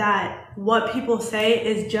realize that what people say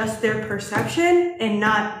is just their perception and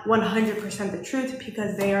not 100% the truth,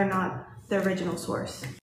 because they are not the original source.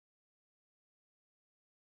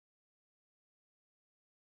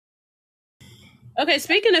 Okay,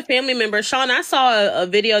 speaking of family members, Sean, I saw a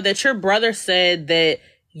video that your brother said that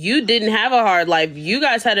you didn't have a hard life. You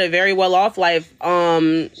guys had a very well off life.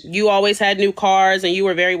 You always had new cars and you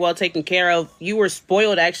were very well taken care of. You were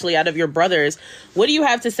spoiled actually out of your brothers. What do you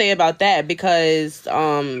have to say about that? Because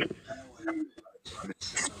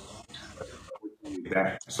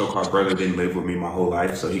that so-called brother didn't live with me my whole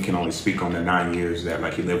life, so he can only speak on the 9 years that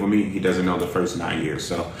like he lived with me. He doesn't know the first 9 years,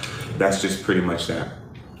 so that's just pretty much that.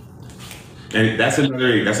 And that's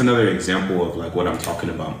another example of like what I'm talking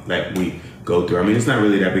about that we go through. I mean, it's not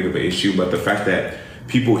really that big of an issue, but the fact that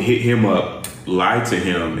people hit him up, lied to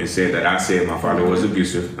him, and said that I said my father was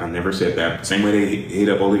abusive. I never said that. Same way they hit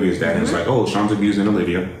up Olivia's dad. And it's like, oh, Sean's abusing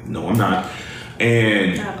Olivia. No, I'm not.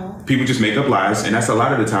 And people just make up lies. And that's a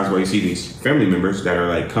lot of the times where you see these family members that are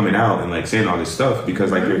like coming out and like saying all this stuff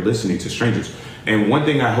because like they're listening to strangers. And one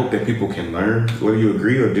thing I hope that people can learn, whether you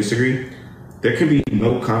agree or disagree, there can be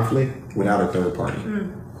no conflict without a third party.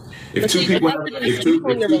 If two people, your brother didn't speak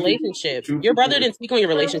on your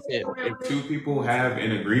relationship. If two people have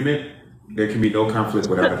an agreement, there can be no conflict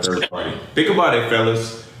without a third party. Think about it,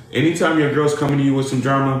 fellas. Anytime your girl's coming to you with some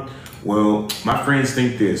drama, well, my friends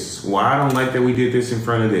think this. Well, I don't like that we did this in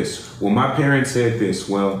front of this. Well, my parents said this.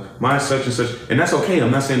 Well, my such and such. And that's okay.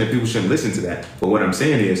 I'm not saying that people shouldn't listen to that. But what I'm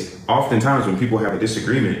saying is, oftentimes when people have a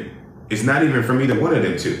disagreement, it's not even from either one of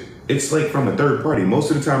them two. It's like from a third party.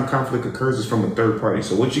 Most of the time conflict occurs is from a third party.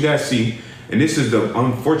 So what you guys see, and this is the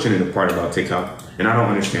unfortunate part about TikTok, and I don't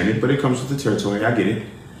understand it, but it comes with the territory. I get it.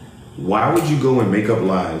 Why would you go and make up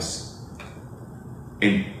lies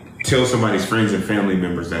and tell somebody's friends and family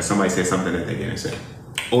members that somebody said something that they didn't say?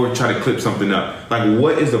 Or try to clip something up? Like,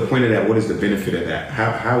 what is the point of that? What is the benefit of that?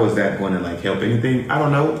 How is that going to like help anything? I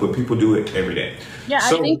don't know, but people do it every day. Yeah,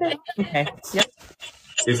 so, I think that, okay. Yep.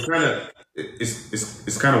 It's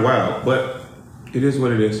kind of wild, but it is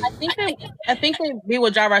what it is. I think that we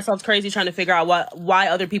would drive ourselves crazy trying to figure out why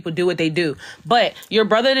other people do what they do. But your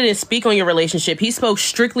brother didn't speak on your relationship. He spoke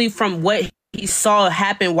strictly from what he saw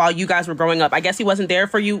happen while you guys were growing up. I guess he wasn't there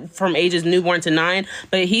for you from ages newborn to 9,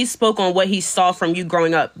 but he spoke on what he saw from you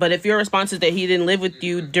growing up. But if your response is that he didn't live with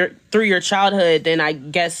you through your childhood, then I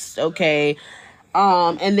guess, okay.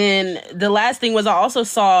 And then the last thing was I also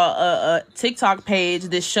saw a TikTok page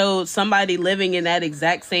that showed somebody living in that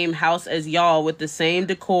exact same house as y'all with the same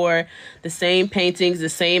decor, the same paintings, the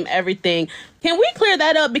same everything. Can we clear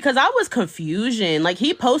that up? Because I was confusion. Like,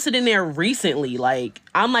 he posted in there recently. Like,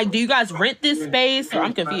 I'm like, do you guys rent this space? Or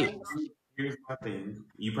I'm confused. Here's my thing.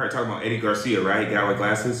 You probably talking about Eddie Garcia, right? Guy with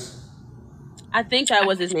glasses? I think that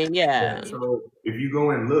was his name, yeah. So if you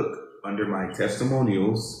go and look under my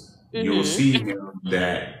testimonials, you'll see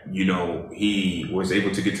that, you know, he was able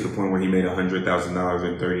to get to the point where he made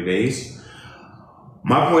 $100,000 in 30 days.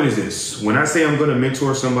 My point is this. When I say I'm going to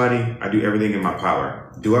mentor somebody, I do everything in my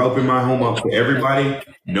power. Do I open my home up for everybody?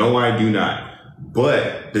 No, I do not.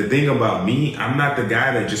 But the thing about me, I'm not the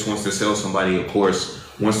guy that just wants to sell somebody a course,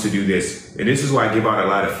 wants to do this. And this is why I give out a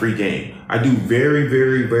lot of free game. I do very,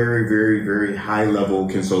 very, very, very, very high level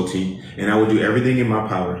consulting, and I will do everything in my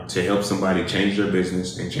power to help somebody change their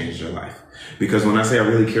business and change their life. Because when I say I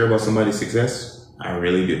really care about somebody's success, I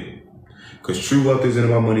really do. Because true wealth isn't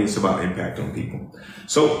about money, it's about impact on people.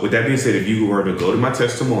 So with that being said, if you were to go to my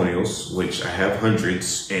testimonials, which I have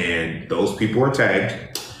hundreds, and those people are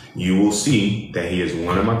tagged, you will see that he is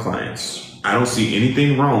one of my clients. I don't see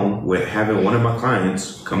anything wrong with having one of my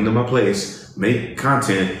clients come to my place, make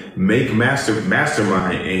content, make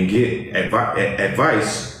mastermind, and get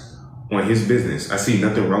advice on his business. I see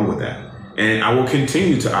nothing wrong with that. And I will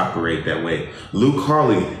continue to operate that way. Luke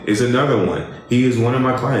Harley is another one. He is one of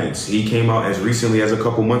my clients. He came out as recently as a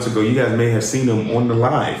couple months ago. You guys may have seen him on the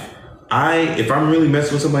live. If I'm really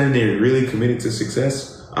messing with somebody and they're really committed to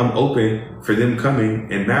success, I'm open for them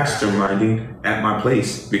coming and masterminding at my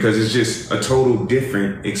place because it's just a total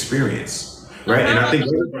different experience. Right? How And I think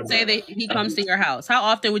often would you say that he comes to your house? How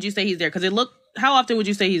often would you say he's there? How often would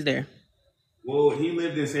you say he's there? well, he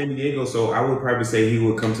lived in San Diego, so I would probably say he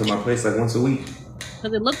would come to my place like once a week.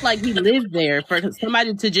 Because it looked like he lived there. For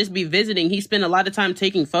somebody to just be visiting, he spent a lot of time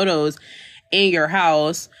taking photos in your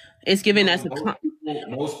house. It's given us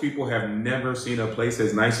Most people have never seen a place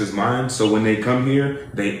as nice as mine, so when they come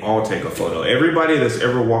here, they all take a photo. Everybody that's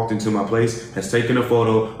ever walked into my place has taken a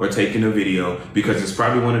photo or taken a video because it's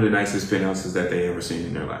probably one of the nicest penthouses that they ever seen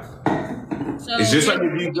in their life. So It's just like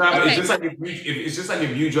if you drive. It's just like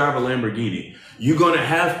if you drive a Lamborghini. You're gonna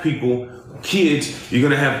have people, kids. You're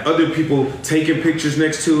gonna have other people taking pictures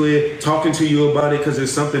next to it, talking to you about it because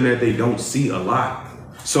it's something that they don't see a lot.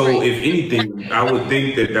 So if anything, I would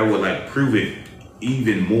think that would like prove it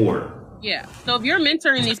even more. Yeah. So if you're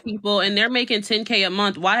mentoring these people and they're making $10K a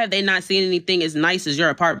month, why have they not seen anything as nice as your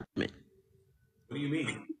apartment? What do you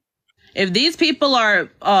mean? If these people are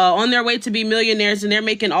on their way to be millionaires and they're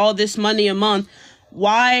making all this money a month,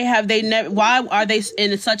 why have they never? Why are they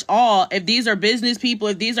in such awe? If these are business people,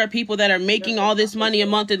 if these are people that are making all this money a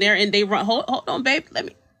month and they run. Hold on, babe. Let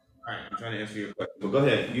me. All right, I'm trying to answer your question. But go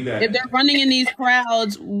ahead. You got If they're running in these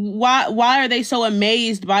crowds, why are they so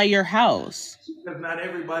amazed by your house? Because not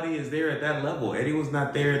everybody is there at that level. Eddie was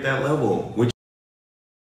not there at that level. Which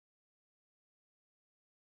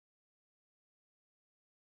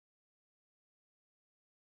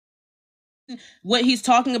what he's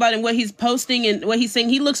talking about and what he's posting and what he's saying,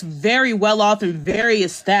 he looks very well off and very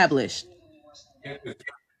established.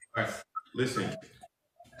 listen,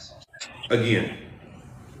 again,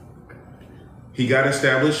 he got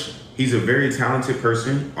established. He's a very talented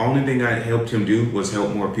person. Only thing I helped him do was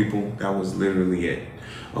help more people. That was literally it.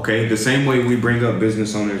 Okay, the same way we bring up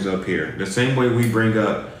business owners up here, the same way we bring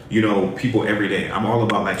up, people every day. I'm all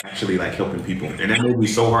about actually helping people, and that may be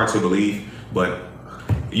so hard to believe, but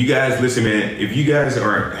you guys, listen, man. If you guys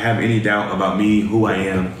have any doubt about me, who I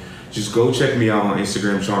am, just go check me out on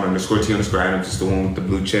Instagram, Sean_T_Adams, just the one with the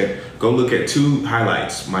blue check. Go look at 2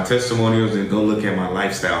 highlights, my testimonials, and go look at my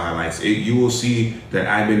lifestyle highlights. You will see that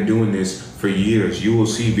I've been doing this for years. You will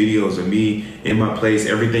see videos of me in my place,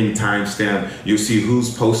 everything timestamped. You'll see who's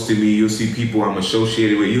posted me. You'll see people I'm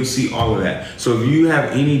associated with. You'll see all of that. So if you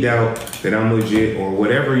have any doubt that I'm legit or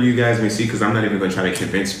whatever you guys may see, because I'm not even going to try to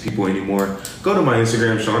convince people anymore, go to my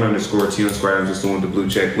Instagram, Sean_T_Adams, just the one with the blue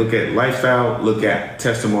check. Look at lifestyle, look at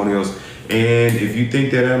testimonials. And if you think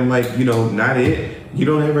that I'm not it, you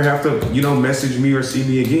don't ever have to, message me or see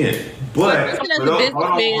me again. But hold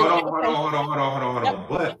on.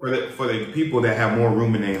 But for the people that have more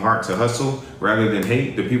room in their heart to hustle rather than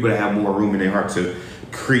hate, the people that have more room in their heart to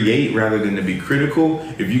create rather than to be critical,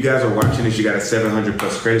 if you guys are watching this, you got a 700+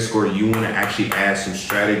 credit score, you want to actually add some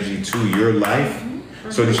strategy to your life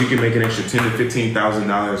so that you can make an extra $10,000 to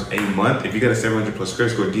 $15,000 a month. If you got a 700+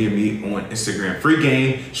 credit score, DM me on Instagram. Free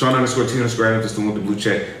game, Sean_T_Adams, just the one with the blue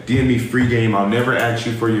check. DM me free game. I'll never ask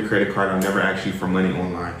you for your credit card. I'll never ask you for money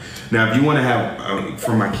online. Now, if you want to have,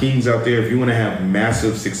 for my kings out there, if you want to have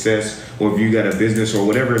massive success, or if you got a business or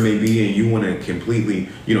whatever it may be, and you want to completely,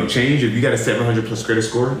 change, if you got a 700+ credit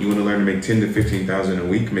score, you want to learn to make $10,000 to $15,000 a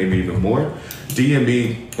week, maybe even more, DM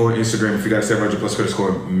me or Instagram if you got a 700+ credit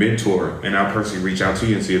score, mentor, and I'll personally reach out to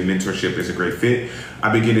you and see if mentorship is a great fit.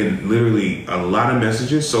 I've been getting literally a lot of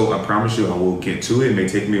messages, so I promise you I will get to it. It may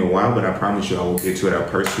take me a while, but I promise you I will get to it. I'll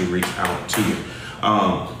personally reach out to you.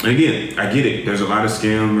 And again, I get it. There's a lot of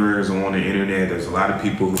scammers on the internet. There's a lot of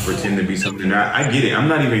people who pretend to be something they're not. I get it. I'm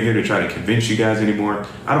not even here to try to convince you guys anymore.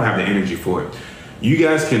 I don't have the energy for it. You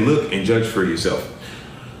guys can look and judge for yourself.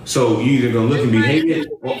 So you're either gonna look and be hated,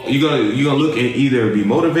 or you're gonna look and either be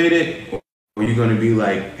motivated, or you're gonna be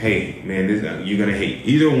like, hey man, you're gonna hate.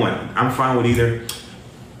 Either one. I'm fine with either.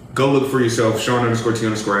 Go look for yourself,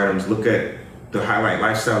 Sean_T_Adams. Look at the highlight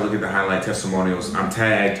lifestyle, look at the highlight testimonials. I'm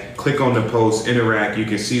tagged. Click on the post, interact. You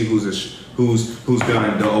can see who's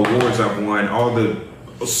done the awards I've won, all the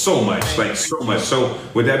So much, like so much. So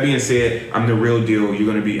with that being said, I'm the real deal. You're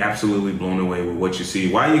gonna be absolutely blown away with what you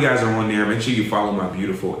see. While you guys are on there, make sure you follow my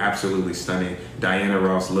beautiful, absolutely stunning Diana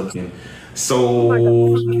Ross looking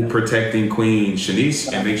soul protecting queen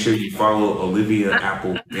Shanice, and make sure you follow Olivia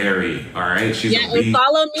Appleberry. All right, she's Yeah, and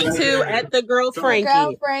follow me too at the girl Frankie.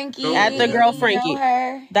 Girl Frankie. At the girl Frankie. Know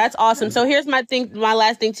her. That's awesome. So here's my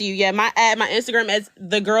last thing to you. Yeah, my Instagram is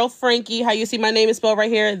the girl Frankie. How you see my name is spelled right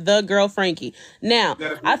here, the girl Frankie. Now,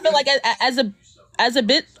 I feel like as a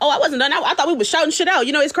bit. Oh, I wasn't done. I thought we was shouting shit out.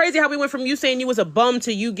 You know, it's crazy how we went from you saying you was a bum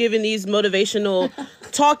to you giving these motivational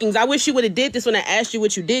talkings. I wish you would have did this when I asked you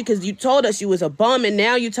what you did, because you told us you was a bum, and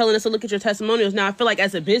now you telling us to look at your testimonials. Now I feel like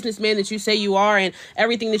as a businessman that you say you are, and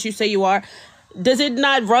everything that you say you are, does it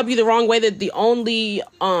not rub you the wrong way that the only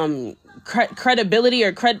credibility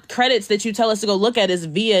or credits that you tell us to go look at is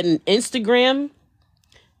via an Instagram?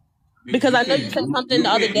 Because I know you said something the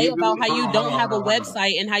other day about how you don't have a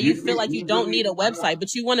website and how you feel like you don't need a website,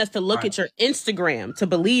 but you want us to look at your Instagram to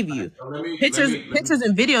believe you. Pictures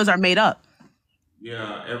and videos are made up.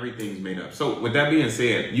 Yeah, everything's made up. So with that being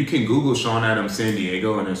said, you can Google Sean Adams San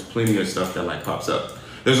Diego, and there's plenty of stuff that like pops up.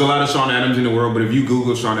 There's a lot of Sean Adams in the world, but if you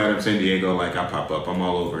Google Sean Adams San Diego, like I pop up, I'm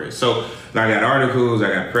all over it. So I got articles,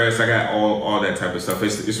 I got press, I got all that type of stuff.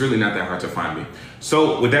 It's really not that hard to find me.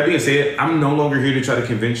 So with that being said, I'm no longer here to try to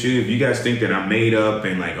convince you. If you guys think that I'm made up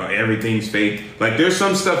and like everything's fake, like there's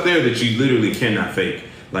some stuff there that you literally cannot fake.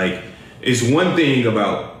 Like it's one thing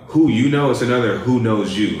about who you know, it's another who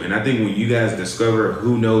knows you. And I think when you guys discover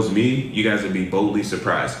who knows me, you guys will be boldly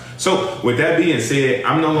surprised. So with that being said,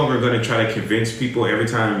 I'm no longer going to try to convince people every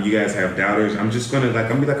time you guys have doubters. I'm just going to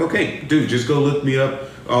I'm be like, okay, dude, just go look me up.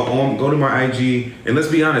 Go to my IG, and let's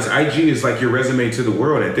be honest, IG is like your resume to the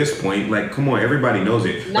world at this point. Like, come on, everybody knows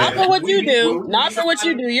it. Not for what you do. Not for what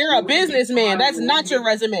you do. You're a businessman. That's not your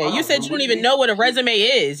resume. You said you don't even know what a resume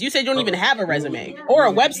is. You said you don't even have a resume or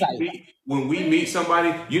a website. When we meet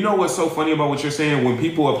somebody, you know what's so funny about what you're saying? When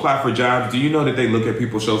people apply for jobs, do you know that they look at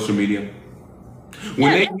people's social media?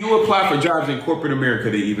 When you apply for jobs in corporate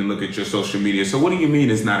America, they even look at your social media. So what do you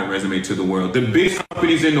mean it's not a resume to the world? The biggest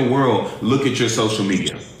companies in the world look at your social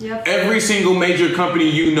media. Yep. Every single major company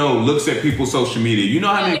you know looks at people's social media. You know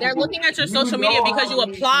how many they're looking at your social media because you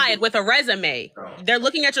applied with a resume. They're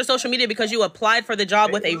looking at your social media because you applied for the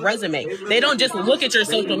job with a resume. They don't just look at your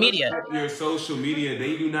social media. Your social media,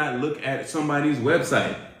 they do not look at somebody's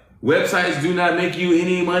website. Websites do not make you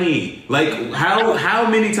any money. Like how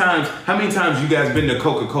many times you guys been to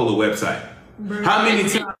Coca-Cola website? How many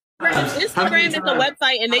times? Instagram is a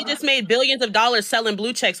website, and they just made billions of dollars selling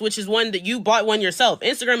blue checks, which is one that you bought one yourself.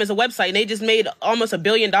 Instagram is a website, and they just made almost $1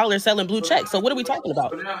 billion selling blue checks. So what are we talking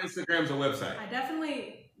about? But now Instagram's a website. I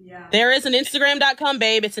definitely, yeah. There is an Instagram.com,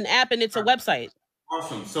 babe. It's an app, and it's a website.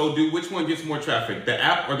 Awesome. So which one gets more traffic, the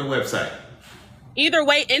app or the website? Either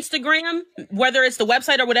way, Instagram, whether it's the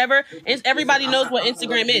website or whatever, everybody knows what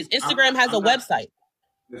Instagram is. Instagram has a website.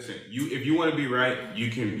 Listen, if you want to be right,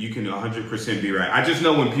 you can 100% be right. I just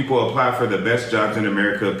know when people apply for the best jobs in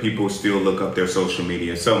America, people still look up their social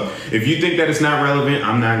media. So if you think that it's not relevant,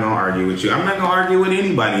 I'm not going to argue with you. I'm not going to argue with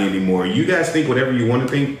anybody anymore. You guys think whatever you want to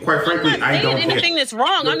think. Quite frankly, I don't care. Anything that's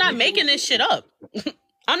wrong. I'm not making this shit up.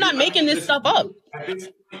 I'm not making this stuff up.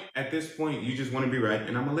 At this point, you just want to be right,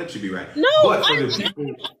 and I'm going to let you be right. No, but for the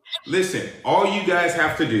people, listen, all you guys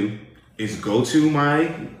have to do is go to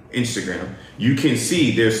my Instagram. You can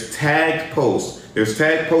see there's tagged posts. There's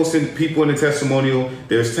tagged posts in people in the testimonial.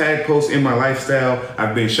 There's tagged posts in my lifestyle.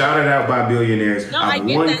 I've been shouted out by billionaires. No, I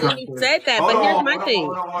get that. You said that, but here's my thing.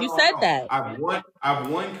 You said that. I've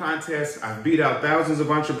won contests. I've beat out thousands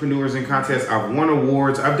of entrepreneurs in contests. I've won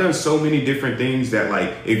awards. I've done so many different things that,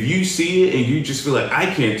 like, if you see it and you just feel like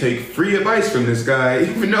I can't take free advice from this guy,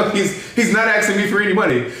 even though he's not asking me for any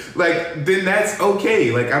money, like, then that's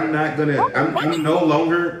okay. Like, I'm no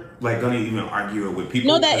longer like gonna even argue it with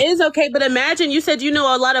people. No, that is okay. But imagine, you said you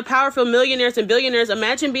know a lot of powerful millionaires and billionaires.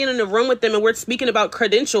 Imagine being in a room with them and we're speaking about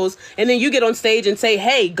credentials, and then you get on stage and say,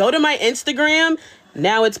 hey, go to my Instagram.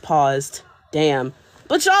 Now it's paused. Damn.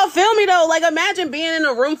 But y'all feel me though? Like, imagine being in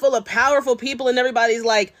a room full of powerful people and everybody's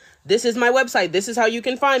like, this is my website. This is how you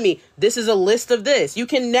can find me. This is a list of this. You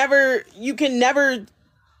can never,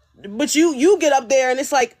 but you get up there and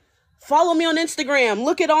it's like, follow me on Instagram.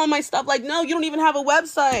 Look at all my stuff. Like, no, you don't even have a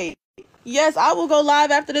website. Yes, I will go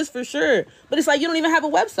live after this for sure. But it's like, you don't even have a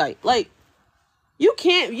website. Like, you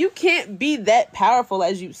can't be that powerful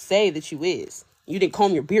as you say that you is. You didn't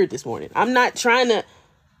comb your beard this morning. I'm not trying to.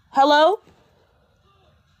 Hello?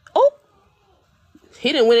 Oh.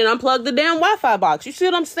 He didn't went and unplugged the damn Wi-Fi box. You see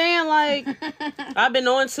what I'm saying? Like, I've been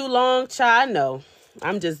on too long. Child, I know.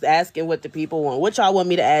 I'm just asking what the people want. What y'all want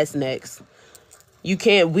me to ask next? You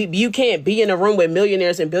can't be in a room with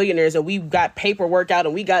millionaires and billionaires and we got paperwork out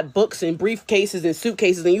and we got books and briefcases and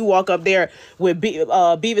suitcases and you walk up there with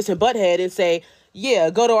Beavis and Butthead and say, yeah,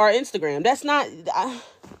 go to our Instagram. That's not...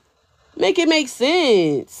 make it make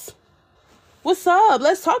sense. What's up?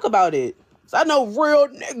 Let's talk about it. I know real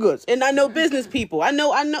niggas and I know business people. I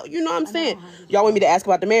know, you know what I'm saying? Y'all want me to ask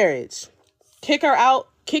about the marriage? Kick her out.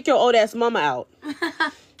 Kick your old ass mama out.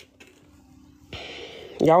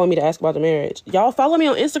 Y'all want me to ask about the marriage? Y'all follow me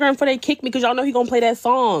on Instagram before they kick me because y'all know he gonna play that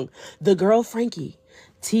song. The Girl Frankie.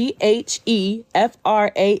 TheFrankie.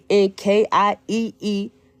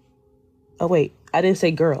 Oh, wait. I didn't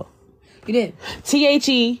say girl. You did.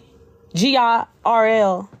 TheGirl.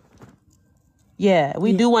 Yeah,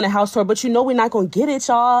 we do want a house tour, but you know we're not gonna get it,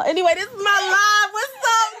 y'all. Anyway, this is my live. What's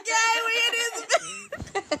up, gang? We in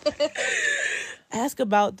this. Ask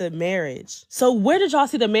about the marriage. So where did y'all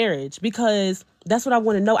see the marriage? Because that's what I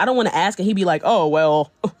want to know. I don't want to ask and he be like, oh,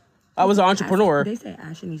 well, I was an entrepreneur. They say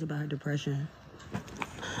Ashley needs about her depression.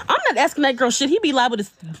 I'm not asking that girl shit. He be liable to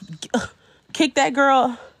kick that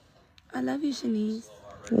girl. I love you, Shanice.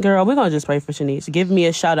 Girl, we're going to just pray for Shanice. Give me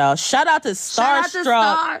a shout out. Shout out to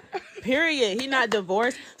Starstruck. Period. He not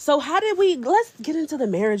divorced. So let's get into the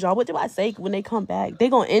marriage, y'all. What do I say when they come back? They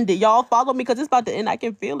going to end it. Y'all follow me because it's about to end. I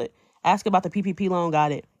can feel it. Ask about the PPP loan.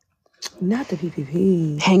 Got it. Not the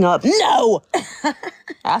PPP. Hang up. No.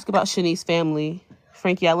 Ask about Shanice's family.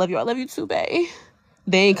 Frankie, I love you. I love you too, babe.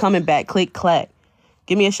 They ain't coming back. Click, clack.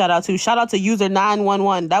 Give me a shout out too. Shout out to user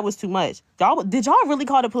 911. That was too much. Did y'all really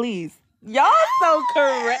call the police? Y'all so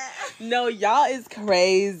correct. No, y'all is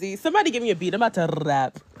crazy. Somebody give me a beat. I'm about to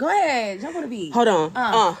rap. Go ahead. Jump on the beat. Hold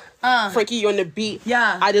on. Frankie, you on the beat.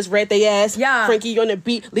 Yeah. I just read they ass. Yeah. Frankie, you on the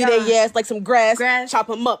beat. Leave their ass like some grass. Chop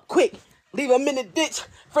them up quick. Leave them in the ditch.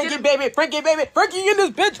 Frankie, baby. Frankie in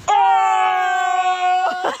this bitch.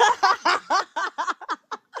 Oh!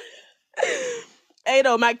 Hey,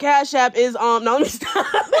 though, my Cash App is, no, let me stop.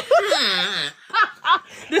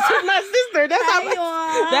 This is my sister. That's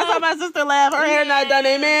how my sister laugh. Her hair not done,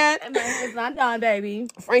 amen? It's not done, baby.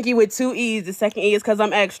 Frankie with 2 E's. The second E is because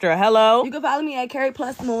I'm extra. Hello? You can follow me at Carrie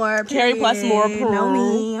Plus More. Carrie Plus More. Know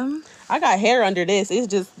me. I got hair under this. It's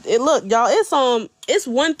just, look, y'all, it's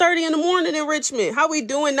 1:30 in the morning in Richmond. How we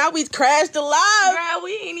doing? Now we crashed the live. Girl,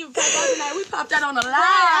 we ain't even popped out tonight. We popped out on the live.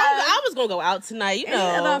 I was going to go out tonight, you know.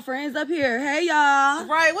 And our friends up here. Hey, y'all.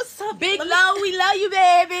 Right, what's up? Big Low, we love you,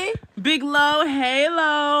 baby. Big Low, hey,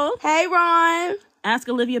 Low. Hey, Ron. Ask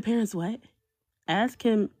Olivia parents what? Ask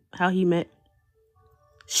him how he met.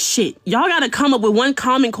 Shit, y'all got to come up with one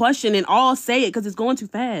common question and all say it because it's going too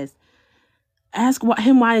fast. Ask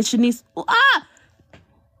him why Shanice.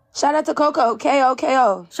 Shout out to Coco.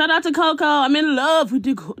 K-O-K-O. Shout out to Coco. I'm in love.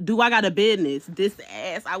 Do I got a business? This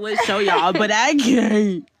ass. I would show y'all, but I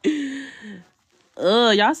can't.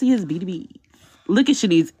 Y'all see his B2B. Look at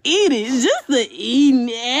Shanice eating. Just the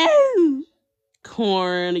eating.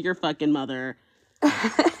 Corn, your fucking mother.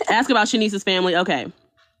 Ask about Shanice's family. Okay.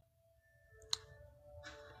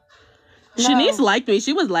 No. Shanice liked me.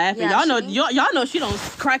 She was laughing. Yeah, y'all know she don't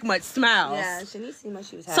crack much smiles. Yeah, Shanice seemed like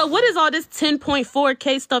she was happy. So what is all this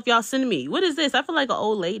 10.4K stuff y'all sending me? What is this? I feel like an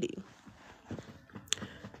old lady.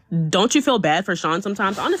 Don't you feel bad for Sean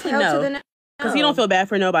sometimes? Honestly, no. Because he don't feel bad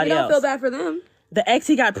for nobody else. He don't feel bad for them. The ex,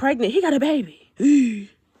 he got pregnant. He got a baby. He's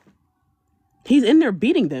in there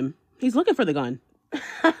beating them. He's looking for the gun.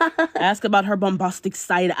 Ask about her bombastic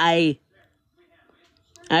side eye.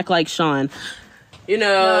 Act like Sean. You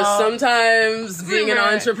know, sometimes being an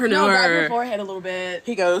entrepreneur. No, grab your forehead a little bit.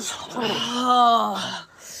 He goes, oh.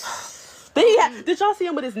 Did y'all see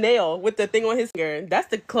him with his nail, with the thing on his finger? That's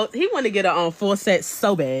the close. He wanted to get a full set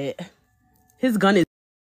so bad. His gun is